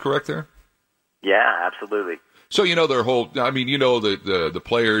math correct there? Yeah, absolutely. So you know their whole. I mean, you know the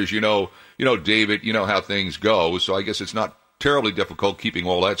players. You know David. You know how things go. So I guess it's not terribly difficult keeping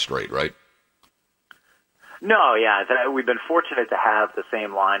all that straight, right? No, yeah, we've been fortunate to have the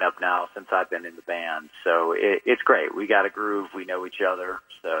same lineup now since I've been in the band, so it's great. We got a groove, we know each other,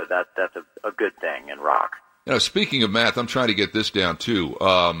 so that's a good thing in rock. Speaking of math, I'm trying to get this down too.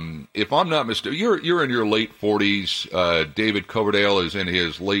 If I'm not mistaken, you're in your late 40s. David Coverdale is in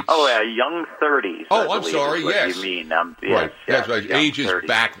his late. Oh, yeah, young 30s. Oh, I'm sorry. Is what Yes, you mean? Right. That's right. Ages 30s.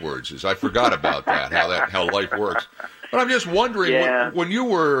 backwards. I forgot about that. How life works. But I'm just wondering, when you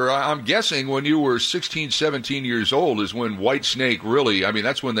were, I'm guessing when you were 16, 17 years old is when Whitesnake really. I mean,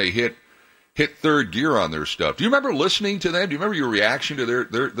 that's when they hit third gear on their stuff. Do you remember listening to them? Do you remember your reaction to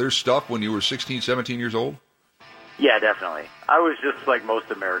their stuff when you were 16, 17 years old? Yeah, definitely. I was just like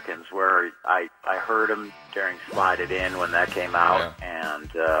most Americans, where I heard them during Slide It In when that came out,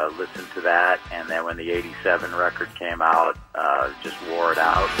 and listened to that, and then when the '87 record came out, just wore it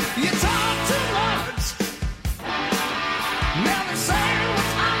out. You talk too much. Never say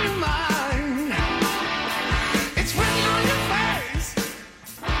what's on your mind. It's written on your face.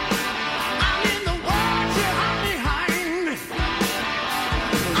 I'm in the words you hide behind.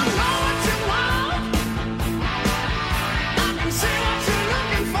 I know what you want. I can see what you're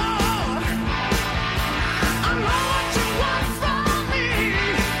looking for. I know what you want from me.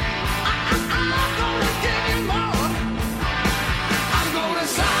 I'm gonna give you more. I'm gonna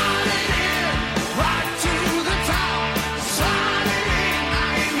sign it in right to the top. Slide it in.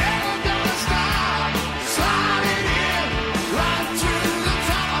 I ain't never gonna stop. Slide it in right to the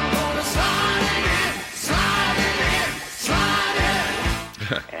top. I'm gonna slide it in, slide it in, slide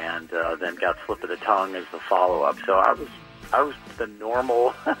it. And then got Slip of the Tongue as the follow-up. So I was the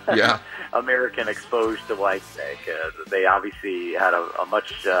normal American exposed to Whitesnake. They obviously had a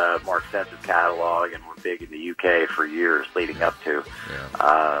much more extensive catalog and were big in the UK for years leading up to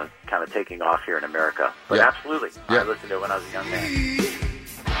kind of taking off here in America. But absolutely, I listened to it when I was a young man.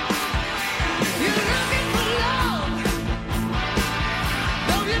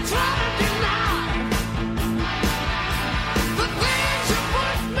 Though you try to deny the things you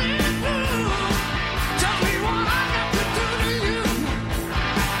put me through, tell me what I got to do to you.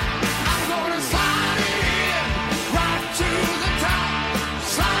 I'm gonna slide it in right to the top.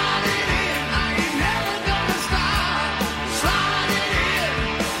 Slide it in. I ain't never gonna stop. Slide it in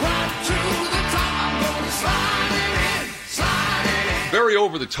right to the top. I'm gonna slide it in, slide it in. Very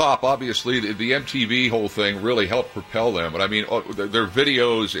over the top, obviously. The MTV whole thing really helped propel them. But I mean, their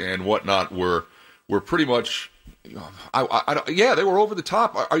videos and whatnot were pretty much. They were over the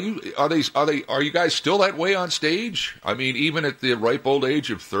top. Are you guys still that way on stage? I mean, even at the ripe old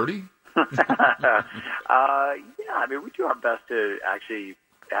age of 30? I mean, we do our best to actually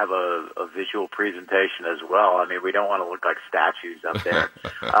have a visual presentation as well. I mean, we don't want to look like statues up there.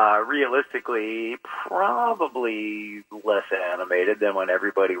 Realistically, probably less animated than when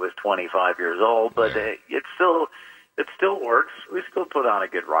everybody was 25 years old, but it still works. We still put on a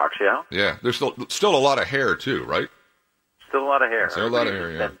good rock show. Yeah, there's still a lot of hair too, right? Still a lot of hair. Still a lot of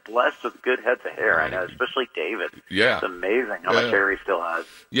hair, yeah. Been blessed with good heads of hair, I know, especially David. Yeah. It's amazing how much hair he still has.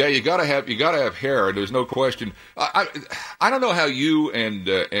 Yeah, you gotta have hair. There's no question. I don't know how you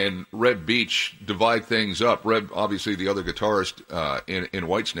and Reb Beach divide things up. Reb, obviously the other guitarist in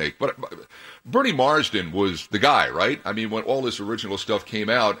Whitesnake, but Bernie Marsden was the guy, right? I mean, when all this original stuff came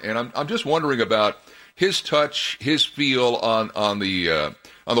out, and I'm just wondering about his touch, his feel on the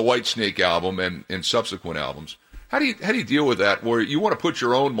Whitesnake album and subsequent albums. How do you deal with that, where you want to put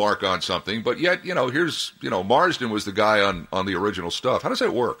your own mark on something, but yet, Marsden was the guy on the original stuff. How does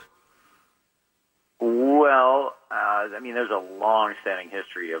that work? Well, I mean, there's a long-standing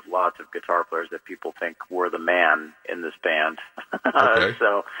history of lots of guitar players that people think were the man in this band. Okay.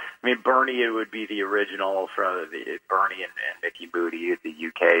 So, I mean, Bernie would be the original from Bernie and Mickey Moody, the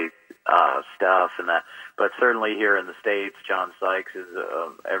UK stuff, and that. But certainly here in the States, John Sykes is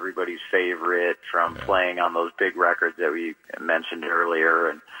everybody's favorite from playing on those big records that we mentioned earlier,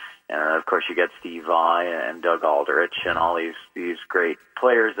 and of course you get Steve Vai and Doug Aldrich and all these great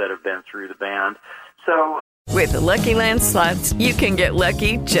players that have been through the band. So with the Lucky Land Slots, you can get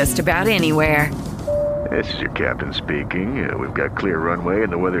lucky just about anywhere. This is your captain speaking. We've got clear runway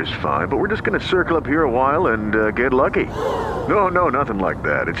and the weather's fine, but we're just going to circle up here a while and get lucky. No, nothing like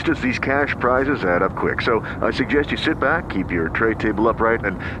that. It's just these cash prizes add up quick. So I suggest you sit back, keep your tray table upright,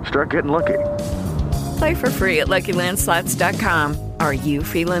 and start getting lucky. Play for free at LuckyLandSlots.com. Are you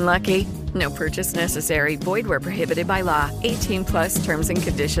feeling lucky? No purchase necessary. Void where prohibited by law. 18+ terms and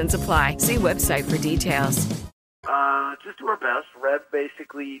conditions apply. See website for details. Just do our best. Reb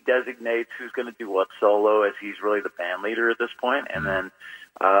basically designates who's going to do what solo, as he's really the band leader at this point. And then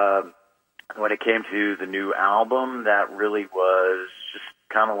when it came to the new album, that really was just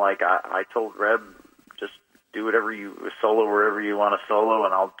kind of like I told Reb, just do whatever you solo wherever you want to solo,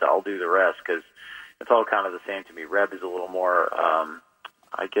 and I'll do the rest, because it's all kind of the same to me. Reb is a little more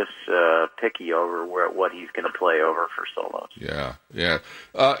picky over what he's going to play over for solos. Yeah.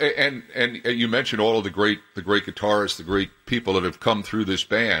 And you mentioned all of the great guitarists, the great people that have come through this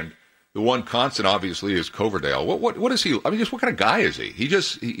band. The one constant, obviously, is Coverdale. What is he? I mean, just what kind of guy is he?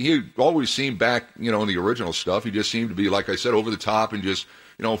 He always seemed back, in the original stuff. He just seemed to be, like I said, over the top and just,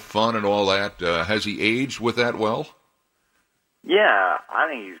 fun and all that. Has he aged with that well? Yeah, I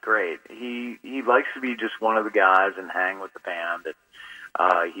think he's great. He likes to be just one of the guys and hang with the band.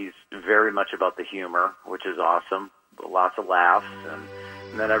 He's very much about the humor, which is awesome. Lots of laughs, and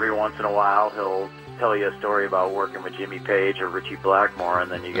then every once in a while he'll tell you a story about working with Jimmy Page or Richie Blackmore,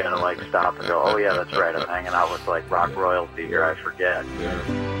 and then you gotta stop and go, oh yeah, that's right, I'm hanging out with rock royalty here, I forget. Yeah.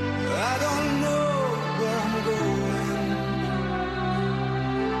 I don't know where I'm going,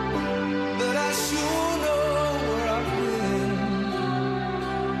 but I sure know where I've been.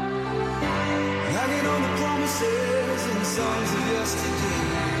 Hanging on the promises and songs of yesterday,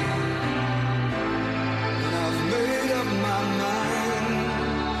 and I've made up my mind.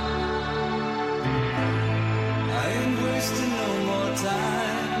 I ain't wasting no more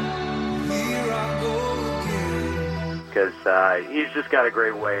time. Here I go again. Because he's just got a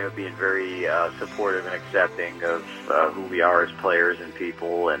great way of being very supportive and accepting of who we are as players and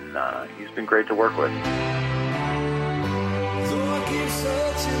people, and he's been great to work with. Though I keep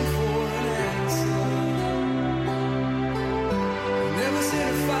searching for an answer, I never seem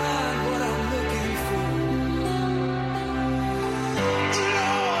to find what I'm looking for.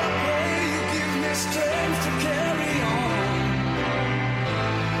 Lord, I pray you give me strength to carry on,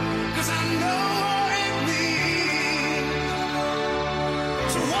 'cause I know it means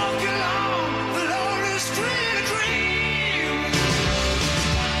to walk along the lonely street of dreams.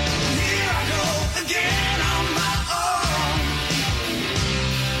 Here I go again on my own,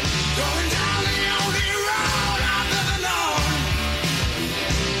 going down the only road I've ever known.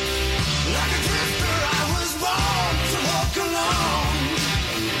 Like a drifter, I was born to walk alone.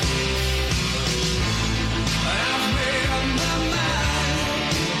 I've made up my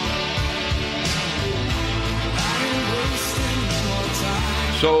mind. I ain't wasting no more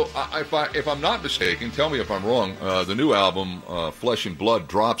time. So, if I'm not mistaken, tell me if I'm wrong. The new album, Flesh and Blood,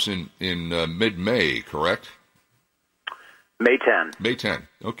 drops in mid-May, correct? May 10. May 10.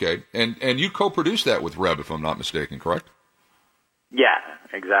 Okay, and you co-produced that with Reb, if I'm not mistaken, correct? Yeah,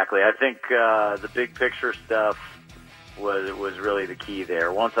 exactly. I think the big picture stuff was really the key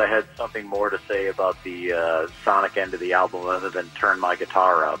there. Once I had something more to say about the sonic end of the album other than turn my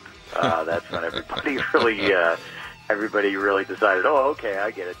guitar up, that's when everybody really decided, oh, okay,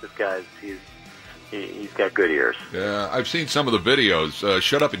 I get it. This guy's he's got good ears. Yeah, I've seen some of the videos.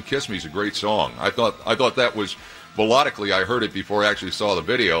 Shut Up and Kiss Me is a great song. I thought that was melodically. I heard it before I actually saw the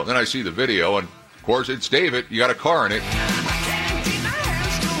video. Then I see the video, and of course it's David. You got a car in it.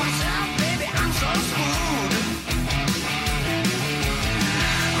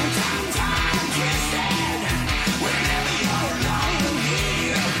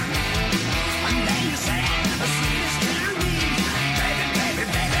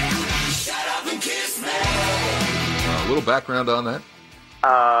 A little background on that?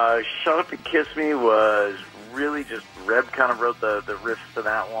 Shut Up and Kiss Me was really just Reb kind of wrote the riffs to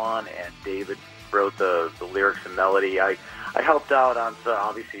that one, and David wrote the lyrics and melody. I helped out on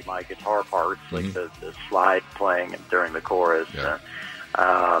obviously my guitar parts, like the slide playing during the chorus,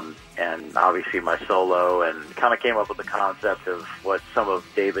 and obviously my solo, and kind of came up with the concept of what some of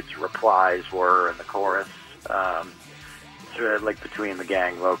David's replies were in the chorus, like between the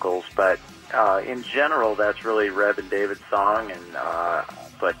gang vocals, but. In general, that's really Reb and David's song, and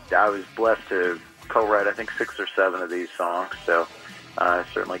but I was blessed to co-write, I think, 6 or 7 of these songs, so I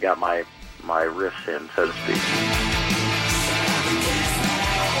certainly got my riffs in, so to speak.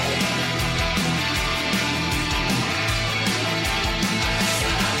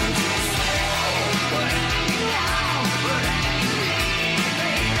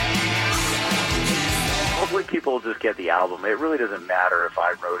 Hopefully people just get the album. It really doesn't matter if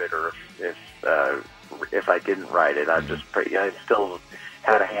I wrote it or if I didn't write it. I still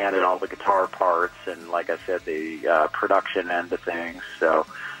had a hand in all the guitar parts and, like I said, the production end of things. So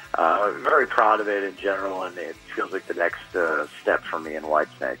I'm very proud of it in general, and it feels like the next step for me in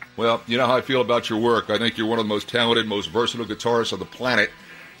Whitesnake. Well, you know how I feel about your work. I think you're one of the most talented, most versatile guitarists on the planet.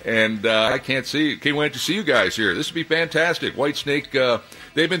 And I can't wait to see you guys here. This would be fantastic. Whitesnake,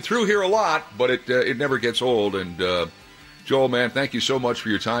 they've been through here a lot, but it never gets old. And Joel, man, thank you so much for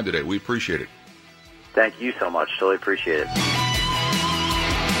your time today. We appreciate it. Thank you so much. Totally appreciate it.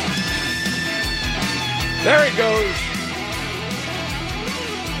 There he goes.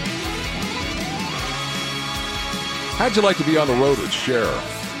 How'd you like to be on the road with Cher?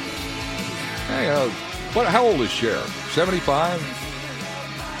 Hey, how old is Cher? 75?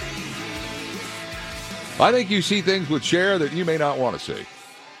 I think you see things with Cher that you may not want to see.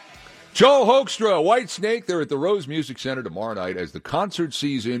 Joel Hoekstra, Whitesnake, they're at the Rose Music Center tomorrow night as the concert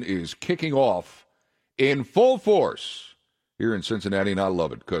season is kicking off in full force here in Cincinnati, and I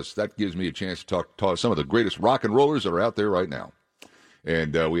love it because that gives me a chance to talk to some of the greatest rock and rollers that are out there right now.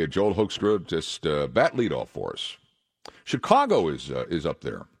 And we had Joel Hoekstra just bat leadoff for us. Chicago is up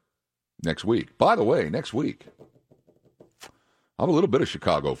there next week. By the way, next week, I have a little bit of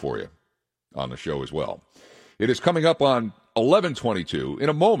Chicago for you on the show as well. It is coming up on 11/22. In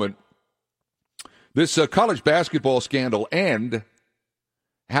a moment, this college basketball scandal and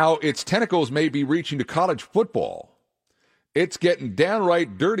how its tentacles may be reaching to college football. It's getting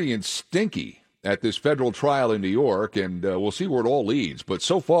downright dirty and stinky at this federal trial in New York, and we'll see where it all leads. But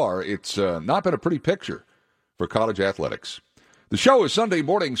so far, it's not been a pretty picture for college athletics. The show is Sunday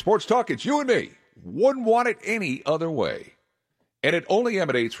Morning Sports Talk. It's you and me. Wouldn't want it any other way. And it only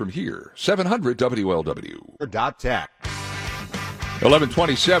emanates from here, 700 WLW. .tech.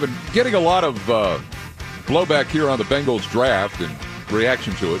 11:27. Getting a lot of blowback here on the Bengals draft and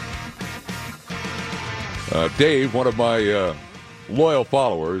reaction to it. Dave, one of my loyal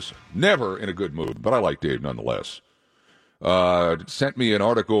followers, never in a good mood, but I like Dave nonetheless, sent me an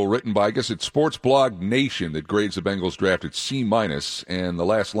article written by, I guess it's Sports Blog Nation, that grades the Bengals draft at C-, and the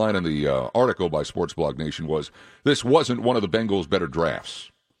last line in the article by Sports Blog Nation was, "This wasn't one of the Bengals' better drafts."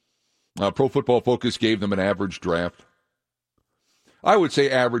 Pro Football Focus gave them an average draft. I would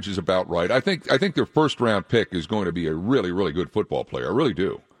say average is about right. I think their first-round pick is going to be a really, really good football player. I really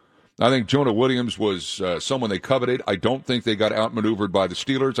do. I think Jonah Williams was someone they coveted. I don't think they got outmaneuvered by the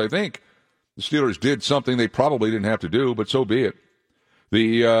Steelers. I think the Steelers did something they probably didn't have to do, but so be it.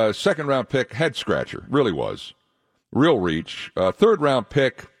 The second-round pick, head-scratcher, really was. Real reach. Third-round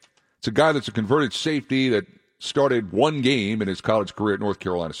pick, it's a guy that's a converted safety that started one game in his college career at North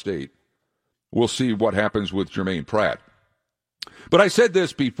Carolina State. We'll see what happens with Jermaine Pratt. But I said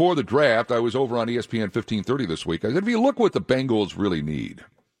this before the draft. I was over on ESPN 1530 this week. I said, if you look what the Bengals really need,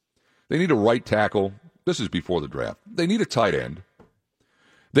 they need a right tackle. This is before the draft. They need a tight end.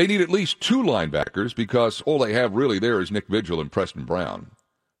 They need at least two linebackers because all they have really there is Nick Vigil and Preston Brown.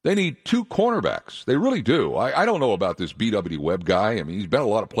 They need two cornerbacks. They really do. I don't know about this B.W. Webb guy. I mean, he's been a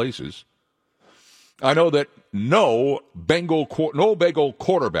lot of places. I know that no Bengal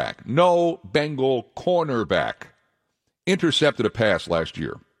cornerback intercepted a pass last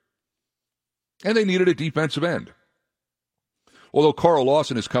year. And they needed a defensive end. Although Carl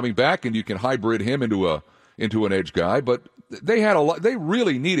Lawson is coming back and you can hybrid him into an edge guy, but they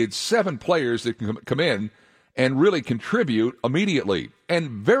really needed 7 players that can come in and really contribute immediately. And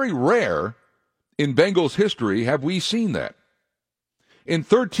very rare in Bengals history have we seen that. In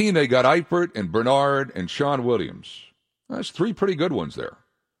 13, they got Eifert and Bernard and Sean Williams. That's 3 pretty good ones there.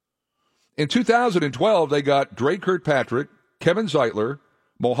 In 2012, they got Dre Kirkpatrick, Kevin Zeitler,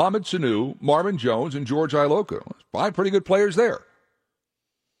 Mohamed Sanu, Marvin Jones, and George Iloka. 5 pretty good players there.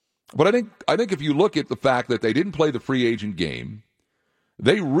 But I think if you look at the fact that they didn't play the free agent game,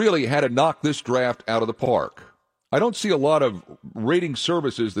 they really had to knock this draft out of the park. I don't see a lot of rating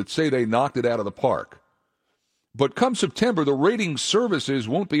services that say they knocked it out of the park. But come September, the rating services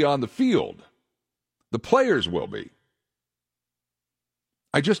won't be on the field. The players will be.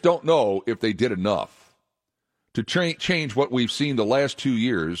 I just don't know if they did enough to change what we've seen the last 2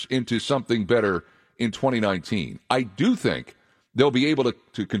 years into something better in 2019. I do think they'll be able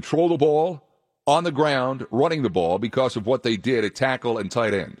to control the ball on the ground, running the ball, because of what they did at tackle and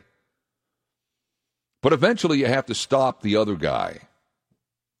tight end. But eventually you have to stop the other guy.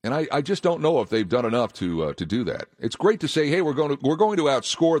 And I just don't know if they've done enough to do that. It's great to say, hey, we're going to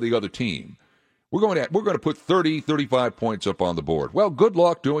outscore the other team. We're going to put 30, 35 points up on the board. Well, good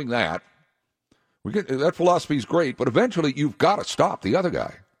luck doing that. That philosophy is great, but eventually you've got to stop the other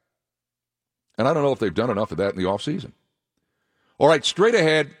guy. And I don't know if they've done enough of that in the offseason. All right, straight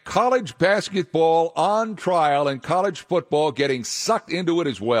ahead, college basketball on trial and college football getting sucked into it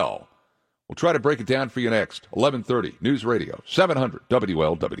as well. We'll try to break it down for you next. 11:30, News Radio, 700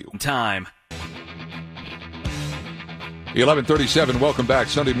 WLW. Time. 11:37, welcome back.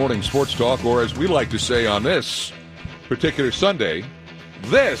 Sunday Morning Sports Talk, or as we like to say on this particular Sunday,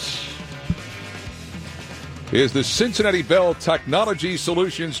 this is the Cincinnati Bell Technology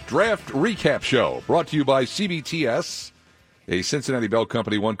Solutions Draft Recap Show, brought to you by CBTS, a Cincinnati Bell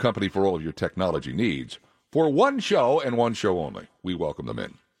company, one company for all of your technology needs, for one show and one show only. We welcome them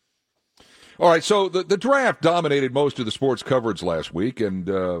in. All right, so the draft dominated most of the sports coverage last week, and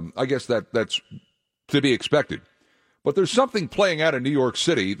I guess that's to be expected. But there's something playing out in New York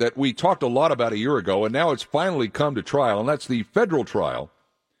City that we talked a lot about a year ago, and now it's finally come to trial, and that's the federal trial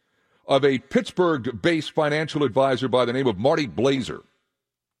of a Pittsburgh-based financial advisor by the name of Marty Blazer,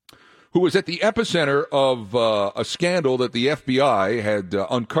 who was at the epicenter of a scandal that the FBI had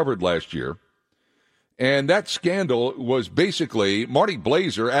uncovered last year. And that scandal was basically Marty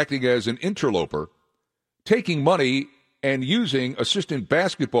Blazer acting as an interloper, taking money and using assistant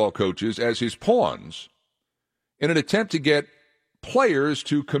basketball coaches as his pawns in an attempt to get players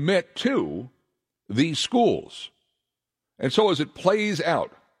to commit to these schools. And so as it plays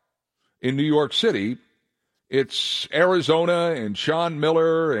out in New York City, it's Arizona and Sean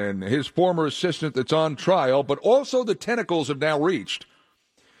Miller and his former assistant that's on trial, but also the tentacles have now reached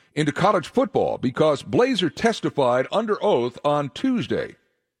into college football because Blazer testified under oath on Tuesday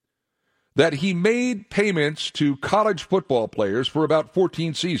that he made payments to college football players for about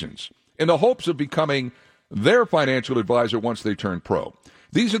 14 seasons in the hopes of becoming their financial advisor once they turn pro.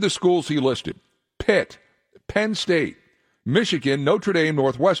 These are the schools he listed: Pitt, Penn State, Michigan, Notre Dame,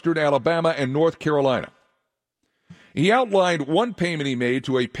 Northwestern, Alabama, and North Carolina. He outlined one payment he made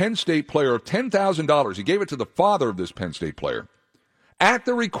to a Penn State player of $10,000. He gave it to the father of this Penn State player at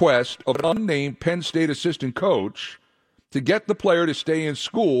the request of an unnamed Penn State assistant coach to get the player to stay in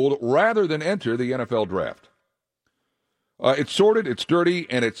school rather than enter the NFL draft. It's sordid, it's dirty,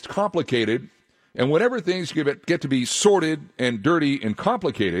 and it's complicated. And whenever things get to be sordid and dirty and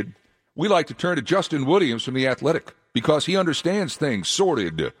complicated, we like to turn to Justin Williams from The Athletic because he understands things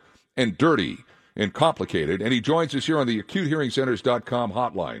sordid and dirty and complicated. And he joins us here on the AcuteHearingCenters.com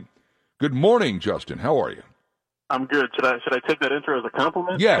hotline. Good morning, Justin. How are you? I'm good. Should I take that intro as a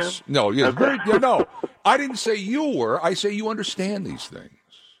compliment? Yes. Tim? No. Yes. Okay. No. I didn't say you were. I say you understand these things.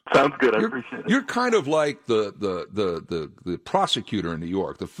 Sounds good. I appreciate it. You're kind of like the prosecutor in New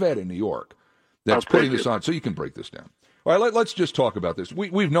York, the Fed in New York, that's putting this on. So you can break this down. All right. Let's just talk about this.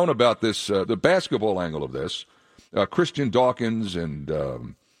 We've known about this, the basketball angle of this. Christian Dawkins and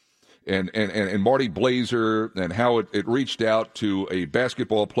Marty Blazer, and how it reached out to a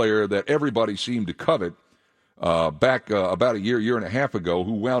basketball player that everybody seemed to covet back about a year and a half ago,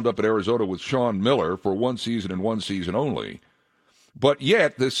 who wound up at Arizona with Sean Miller for one season and one season only. But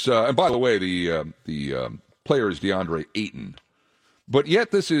yet this, and by the way, the player is DeAndre Ayton. But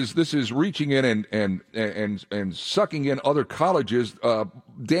yet this is reaching in and sucking in other colleges.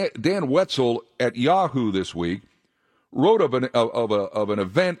 Dan Wetzel at Yahoo this week wrote of an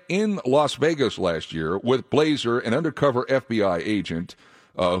event in Las Vegas last year with Blazer, an undercover FBI agent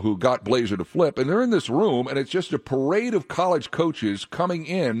who got Blazer to flip. And they're in this room, and it's just a parade of college coaches coming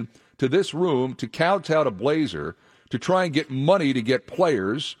in to this room to kowtow to Blazer to try and get money to get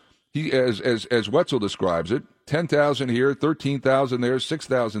players. He, as Wetzel describes it, 10,000 here, 13,000 there,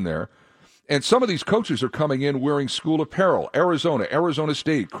 6,000 there. And some of these coaches are coming in wearing school apparel: Arizona, Arizona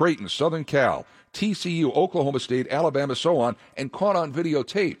State, Creighton, Southern Cal, TCU, Oklahoma State, Alabama, so on, and caught on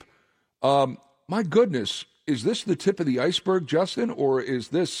videotape. My goodness, is this the tip of the iceberg, Justin, or is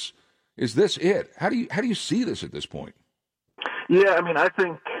this it? How do you see this at this point? Yeah, I mean, I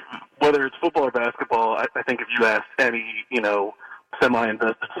think whether it's football or basketball, I think if you asked any,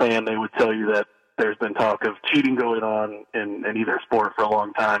 semi-invested fan, they would tell you that there's been talk of cheating going on in either sport for a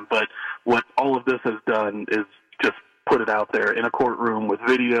long time. But what all of this has done is just put it out there in a courtroom with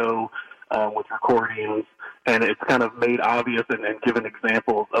video, with recordings, and it's kind of made obvious and given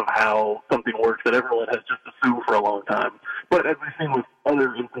examples of how something works that everyone has just assumed for a long time. But as we've seen with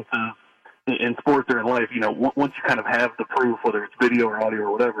other instances in sports or in life, once you kind of have the proof, whether it's video or audio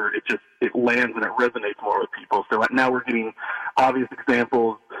or whatever, it lands and it resonates more with people. So now we're getting obvious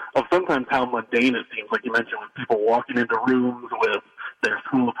examples of sometimes how mundane it seems, like you mentioned, with people walking into rooms with their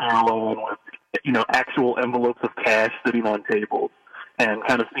school apparel on, with actual envelopes of cash sitting on tables, and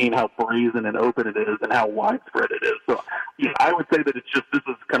kind of seeing how brazen and open it is and how widespread it is. So I would say that this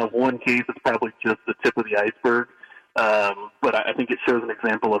is kind of one case. It's probably just the tip of the iceberg. But I think it shows an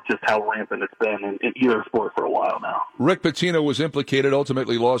example of just how rampant it's been in either sport for a while now. Rick Pitino was implicated,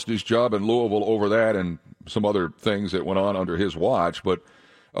 ultimately lost his job in Louisville over that and some other things that went on under his watch. But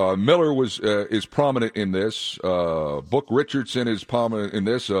Miller is prominent in this. Book Richardson is prominent in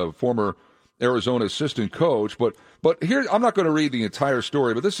this, former Arizona assistant coach. But here, I'm not going to read the entire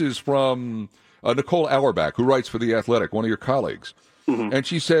story, but this is from Nicole Auerbach, who writes for The Athletic, one of your colleagues. Mm-hmm. And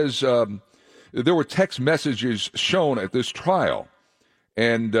she says there were text messages shown at this trial,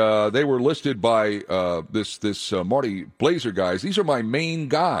 and they were listed by this Marty Blazer guys. These are my main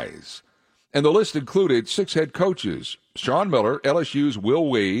guys. And the list included 6 head coaches: Sean Miller, LSU's Will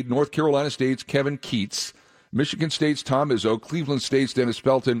Wade, North Carolina State's Kevin Keatts, Michigan State's Tom Izzo, Cleveland State's Dennis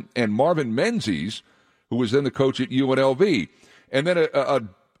Felton, and Marvin Menzies, who was then the coach at UNLV. And then it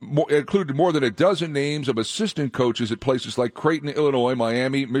included more than a dozen names of assistant coaches at places like Creighton, Illinois,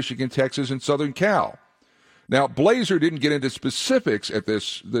 Miami, Michigan, Texas, and Southern Cal. Now, Blazer didn't get into specifics at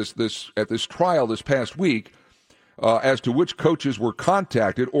this trial this past week as to which coaches were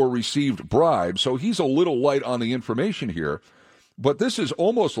contacted or received bribes, so he's a little light on the information here. But this is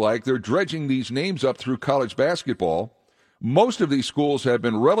almost like they're dredging these names up through college basketball. Most of these schools have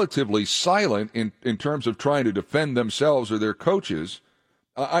been relatively silent in terms of trying to defend themselves or their coaches.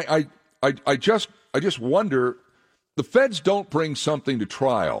 I just wonder. The feds don't bring something to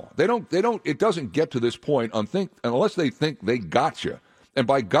trial. They don't. It doesn't get to this point unless they think they gotcha. And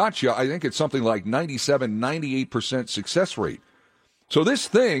by gotcha, I think it's something like 97, 98% success rate. So this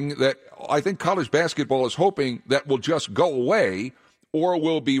thing that I think college basketball is hoping that will just go away or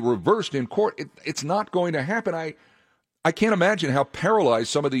will be reversed in court, it's not going to happen. I can't imagine how paralyzed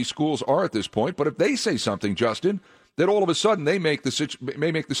some of these schools are at this point. But if they say something, Justin, that all of a sudden they may make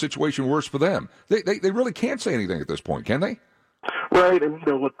the situation worse for them. They really can't say anything at this point, can they? Right, and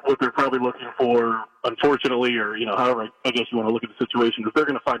what they're probably looking for, unfortunately, or however I guess you want to look at the situation, is they're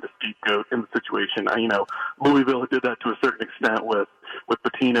going to find a scapegoat in the situation. Louisville did that to a certain extent with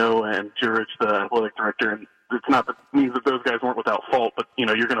Pitino and Jurich, the athletic director, and it's not that means that those guys weren't without fault, but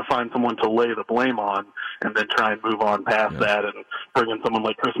you're going to find someone to lay the blame on, and then try and move on past that, and bring in someone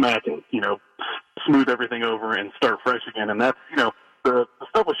like Chris Mack and smooth everything over and start fresh again. And that's the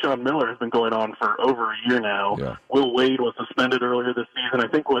stuff with Sean Miller has been going on for over a year now. Yeah. Will Wade was suspended earlier this season.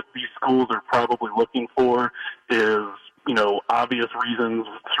 I think what these schools are probably looking for is, obvious reasons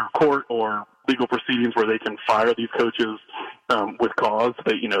through court or legal proceedings where they can fire these coaches with cause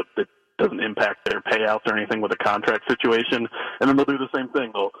that doesn't impact their payouts or anything with a contract situation. And then they'll do the same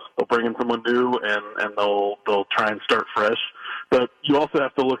thing. They'll bring in someone new and they'll try and start fresh. But you also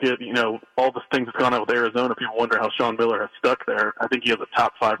have to look at, all the things that's gone on with Arizona. People wonder how Sean Miller has stuck there. I think he has a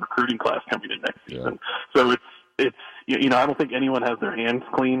top 5 recruiting class coming in next season. So it's I don't think anyone has their hands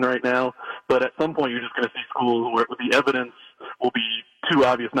clean right now. But at some point, you're just going to see schools where the evidence will be too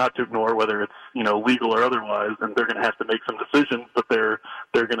obvious not to ignore, whether it's legal or otherwise, and they're going to have to make some decisions. But they're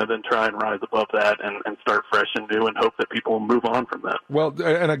going to then try and rise above that and start fresh and new, and hope that people will move on from that. Well,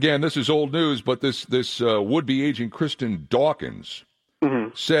 and again, this is old news, but this would-be agent Kristen Dawkins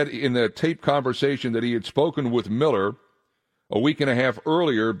said in the tape conversation that he had spoken with Miller a week and a half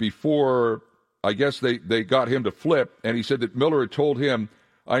earlier before, I guess they got him to flip, and he said that Miller had told him,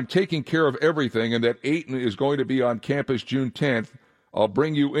 "I'm taking care of everything, and that Ayton is going to be on campus June 10th. I'll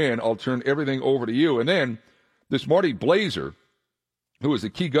bring you in. I'll turn everything over to you." And then this Marty Blazer, who was the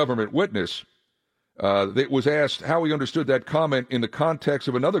key government witness, that was asked how he understood that comment in the context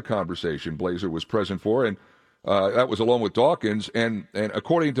of another conversation Blazer was present for, and that was along with Dawkins. And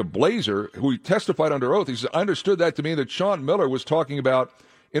according to Blazer, who testified under oath, he said, "I understood that to mean that Sean Miller was talking about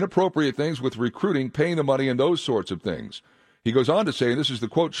inappropriate things with recruiting, paying the money, and those sorts of things." He goes on to say, and this is the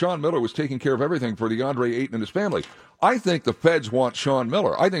quote, "Sean Miller was taking care of everything for DeAndre Ayton and his family." I think the feds want Sean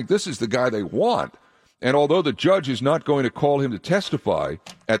Miller. I think this is the guy they want. And although the judge is not going to call him to testify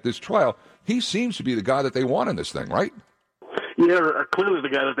at this trial, he seems to be the guy that they want in this thing, right? Yeah, clearly the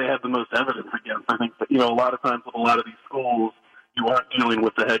guy that they have the most evidence against. I think that, a lot of times with a lot of these schools, you aren't dealing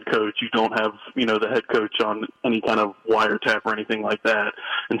with the head coach. You don't have, the head coach on any kind of wiretap or anything like that.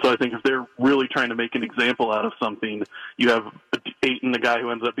 And so I think if they're really trying to make an example out of something, you have Ayton, the guy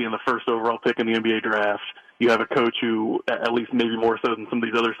who ends up being the first overall pick in the NBA draft. You have a coach who, at least maybe more so than some of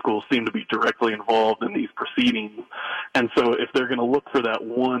these other schools, seem to be directly involved in these proceedings. And so if they're going to look for that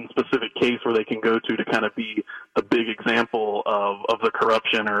one specific case where they can go to kind of be a big example of the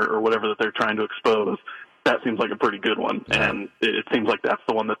corruption or whatever that they're trying to expose, that seems like a pretty good one. And it seems like that's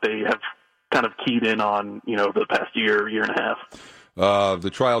the one that they have kind of keyed in on, over the past year and a half. The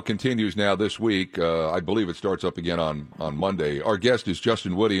trial continues now this week. I believe it starts up again on Monday. Our guest is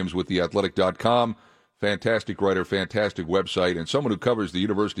Justin Williams with theathletic.com. Fantastic writer, fantastic website, and someone who covers the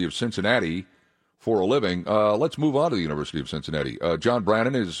University of Cincinnati for a living. Let's move on to the University of Cincinnati. John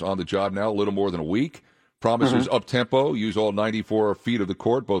Brannon is on the job now a little more than a week. Promises up-tempo, use all 94 feet of the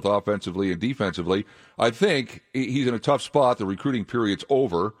court, both offensively and defensively. I think he's in a tough spot. The recruiting period's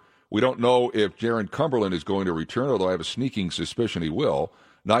over. We don't know if Jaron Cumberland is going to return, although I have a sneaking suspicion he will.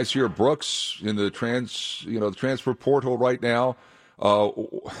 Nysier Brooks in the transfer portal right now.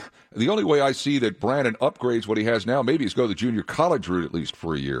 The only way I see that Brannon upgrades what he has now maybe is go the junior college route at least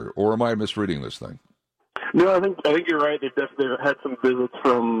for a year. Or am I misreading this thing? No, I think you're right. They've definitely had some visits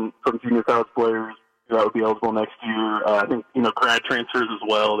from junior college players that would be eligible next year. I think, grad transfers as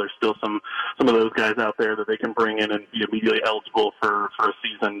well. There's still some of those guys out there that they can bring in and be immediately eligible for a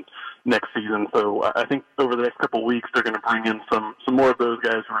season next season. So I think over the next couple of weeks they're going to bring in some more of those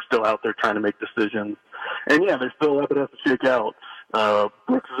guys who are still out there trying to make decisions. And yeah, there's still a lot that has to shake out.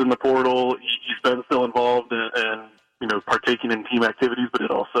 Brooks is in the portal. He's been still involved and partaking in team activities, but he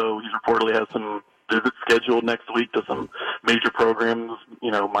reportedly has some visits scheduled next week to some major programs,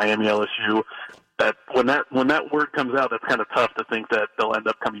 Miami, LSU. That when that word comes out, that's kind of tough to think that they'll end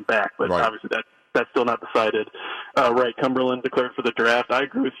up coming back. But obviously that's still not decided. Right, Cumberland declared for the draft. I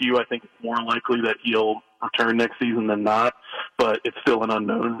agree with you. I think it's more likely that he'll return next season than not, but it's still an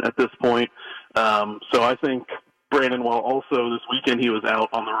unknown at this point. So I think Brandon, while also this weekend he was out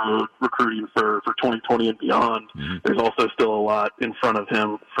on the road recruiting for 2020 and beyond, there's also still a lot in front of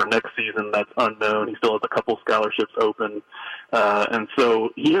him for next season that's unknown. He still has a couple scholarships open. And so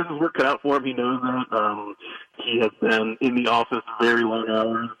he has his work cut out for him. He knows that. He has been in the office very long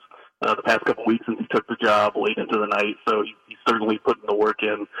hours the past couple weeks since he took the job late into the night. So he's certainly putting the work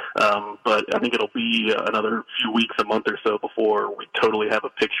in. But I think it'll be another few weeks, a month or so before we totally have a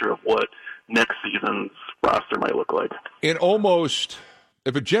picture of what next season's roster might look like.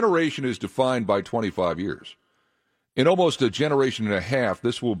 If a generation is defined by 25 years, in almost a generation and a half,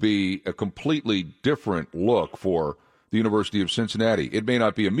 this will be a completely different look for the University of Cincinnati. It may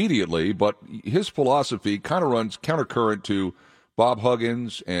not be immediately, but his philosophy kind of runs countercurrent to Bob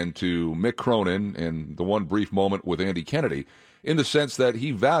Huggins and to Mick Cronin and the one brief moment with Andy Kennedy, in the sense that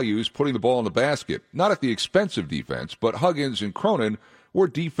he values putting the ball in the basket, not at the expense of defense, but Huggins and Cronin were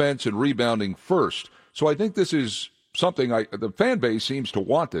defense and rebounding first. So I think this is something the fan base seems to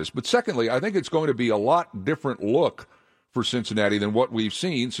want this. But secondly, I think it's going to be a lot different look for Cincinnati than what we've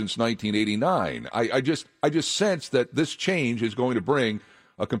seen since 1989. I just sense that this change is going to bring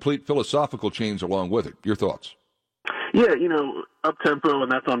a complete philosophical change along with it. Your thoughts? Yeah, up-tempo,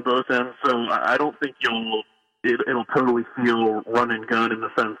 and that's on both ends. So I don't think it'll totally feel run and gun in the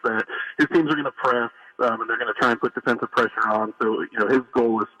sense that his teams are going to press, and they're going to try and put defensive pressure on. So, his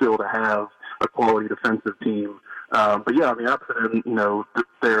goal is still to have a quality defensive team. But yeah, on the opposite end,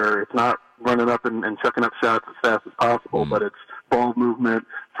 it's not running up and chucking up shots as fast as possible, but it's ball movement,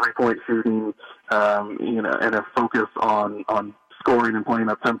 three-point shooting, and a focus on scoring and playing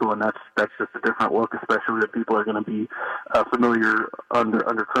up tempo, and that's just a different look, especially that people are going to be familiar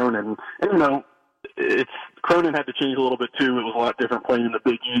under Cronin. And Cronin had to change a little bit too. It was a lot different playing in the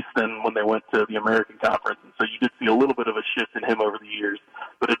Big East than when they went to the American Conference, and so you did see a little bit of a shift in him over the years.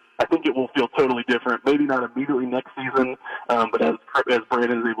 But I think it will feel totally different. Maybe not immediately next season, but as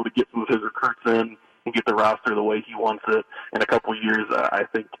Brandon is able to get some of his recruits in and get the roster the way he wants it in a couple of years, I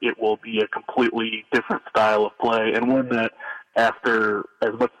think it will be a completely different style of play, and one that, after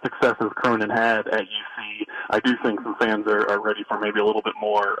as much success as Cronin had at UC, I do think some fans are ready for maybe a little bit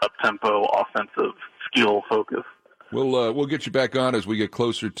more up-tempo, offensive skill focus. We'll get you back on as we get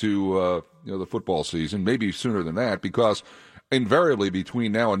closer to the football season, maybe sooner than that, because invariably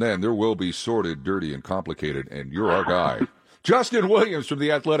between now and then there will be sordid, dirty, and complicated, and you're our guy. Justin Williams from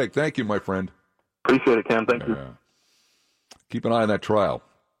The Athletic. Thank you, my friend. Appreciate it, Ken. Thank you. Keep an eye on that trial.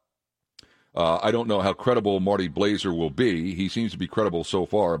 I don't know how credible Marty Blazer will be. He seems to be credible so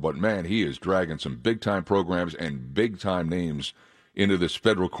far, but, man, he is dragging some big-time programs and big-time names into this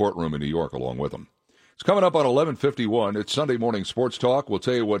federal courtroom in New York along with him. It's coming up on 11:51. It's Sunday Morning Sports Talk. We'll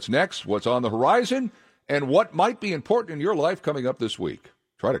tell you what's next, what's on the horizon, and what might be important in your life coming up this week.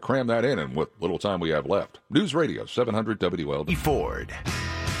 Try to cram that in what little time we have left. News Radio 700 WLW. Ford.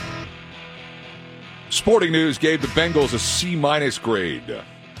 Sporting News gave the Bengals a C- grade.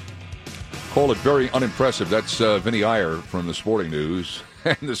 Call it very unimpressive. That's Vinny Iyer from the Sporting News.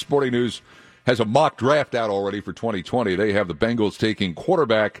 And the Sporting News has a mock draft out already for 2020. They have the Bengals taking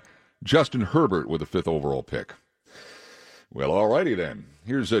quarterback Justin Herbert with the 5th overall pick. Well, all righty then.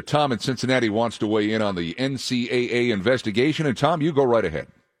 Here's Tom in Cincinnati wants to weigh in on the NCAA investigation. And, Tom, you go right ahead.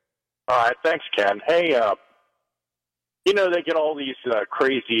 All right. Thanks, Ken. Hey, they get all these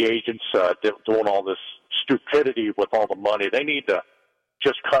crazy agents doing all this stupidity with all the money. They need to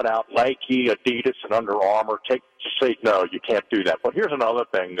just cut out Nike, Adidas, and Under Armour. Say, no, you can't do that. But here's another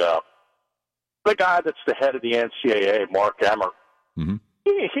thing. The guy that's the head of the NCAA, Mark Emmert,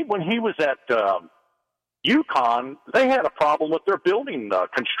 when he was at UConn, they had a problem with their building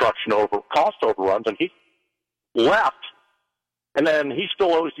construction cost overruns, and he left. And then he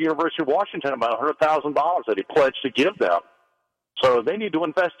still owes the University of Washington about $100,000 that he pledged to give them. So they need to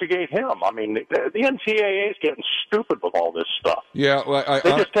investigate him. I mean, the NCAA is getting stupid with all this stuff. Yeah, well,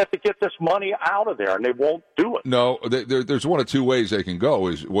 they just have to get this money out of there, and they won't do it. No, there's one of two ways they can go,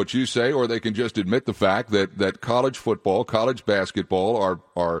 is what you say, or they can just admit the fact that college football, college basketball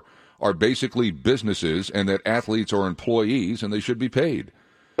are basically businesses, and that athletes are employees, and they should be paid.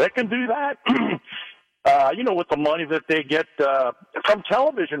 They can do that. With the money that they get from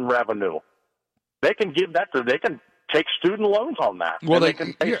television revenue, they can give that to. They can take student loans on that. Well, and they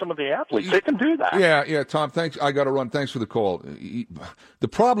can pay some of the athletes. They can do that. Yeah, Tom, thanks. I got to run. Thanks for the call. The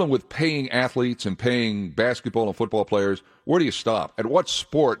problem with paying athletes and paying basketball and football players, where do you stop? At what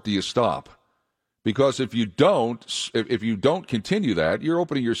sport do you stop? Because if you don't continue that, you're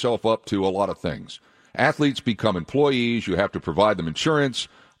opening yourself up to a lot of things. Athletes become employees. You have to provide them insurance.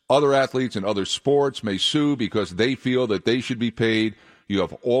 Other athletes in other sports may sue because they feel that they should be paid. You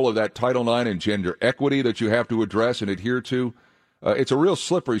have all of that Title IX and gender equity that you have to address and adhere to. It's a real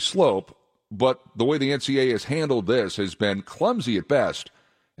slippery slope, but the way the NCAA has handled this has been clumsy at best,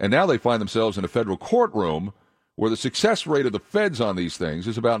 and now they find themselves in a federal courtroom where the success rate of the feds on these things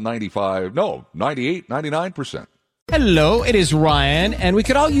is about 98, 99%. Hello, it is Ryan, and we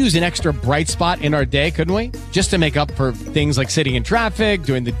could all use an extra bright spot in our day, couldn't we? Just to make up for things like sitting in traffic,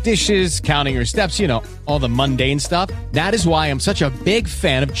 doing the dishes, counting your steps, all the mundane stuff. That is why I'm such a big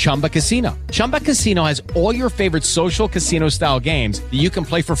fan of Chumba Casino. Chumba Casino has all your favorite social casino-style games that you can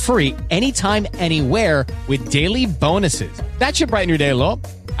play for free anytime, anywhere with daily bonuses. That should brighten your day a little.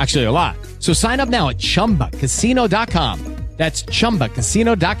 Actually, a lot. So sign up now at ChumbaCasino.com. That's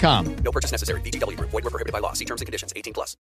ChumbaCasino.com. No purchase necessary. VGW Group. Void where prohibited by law. See terms and conditions. 18+.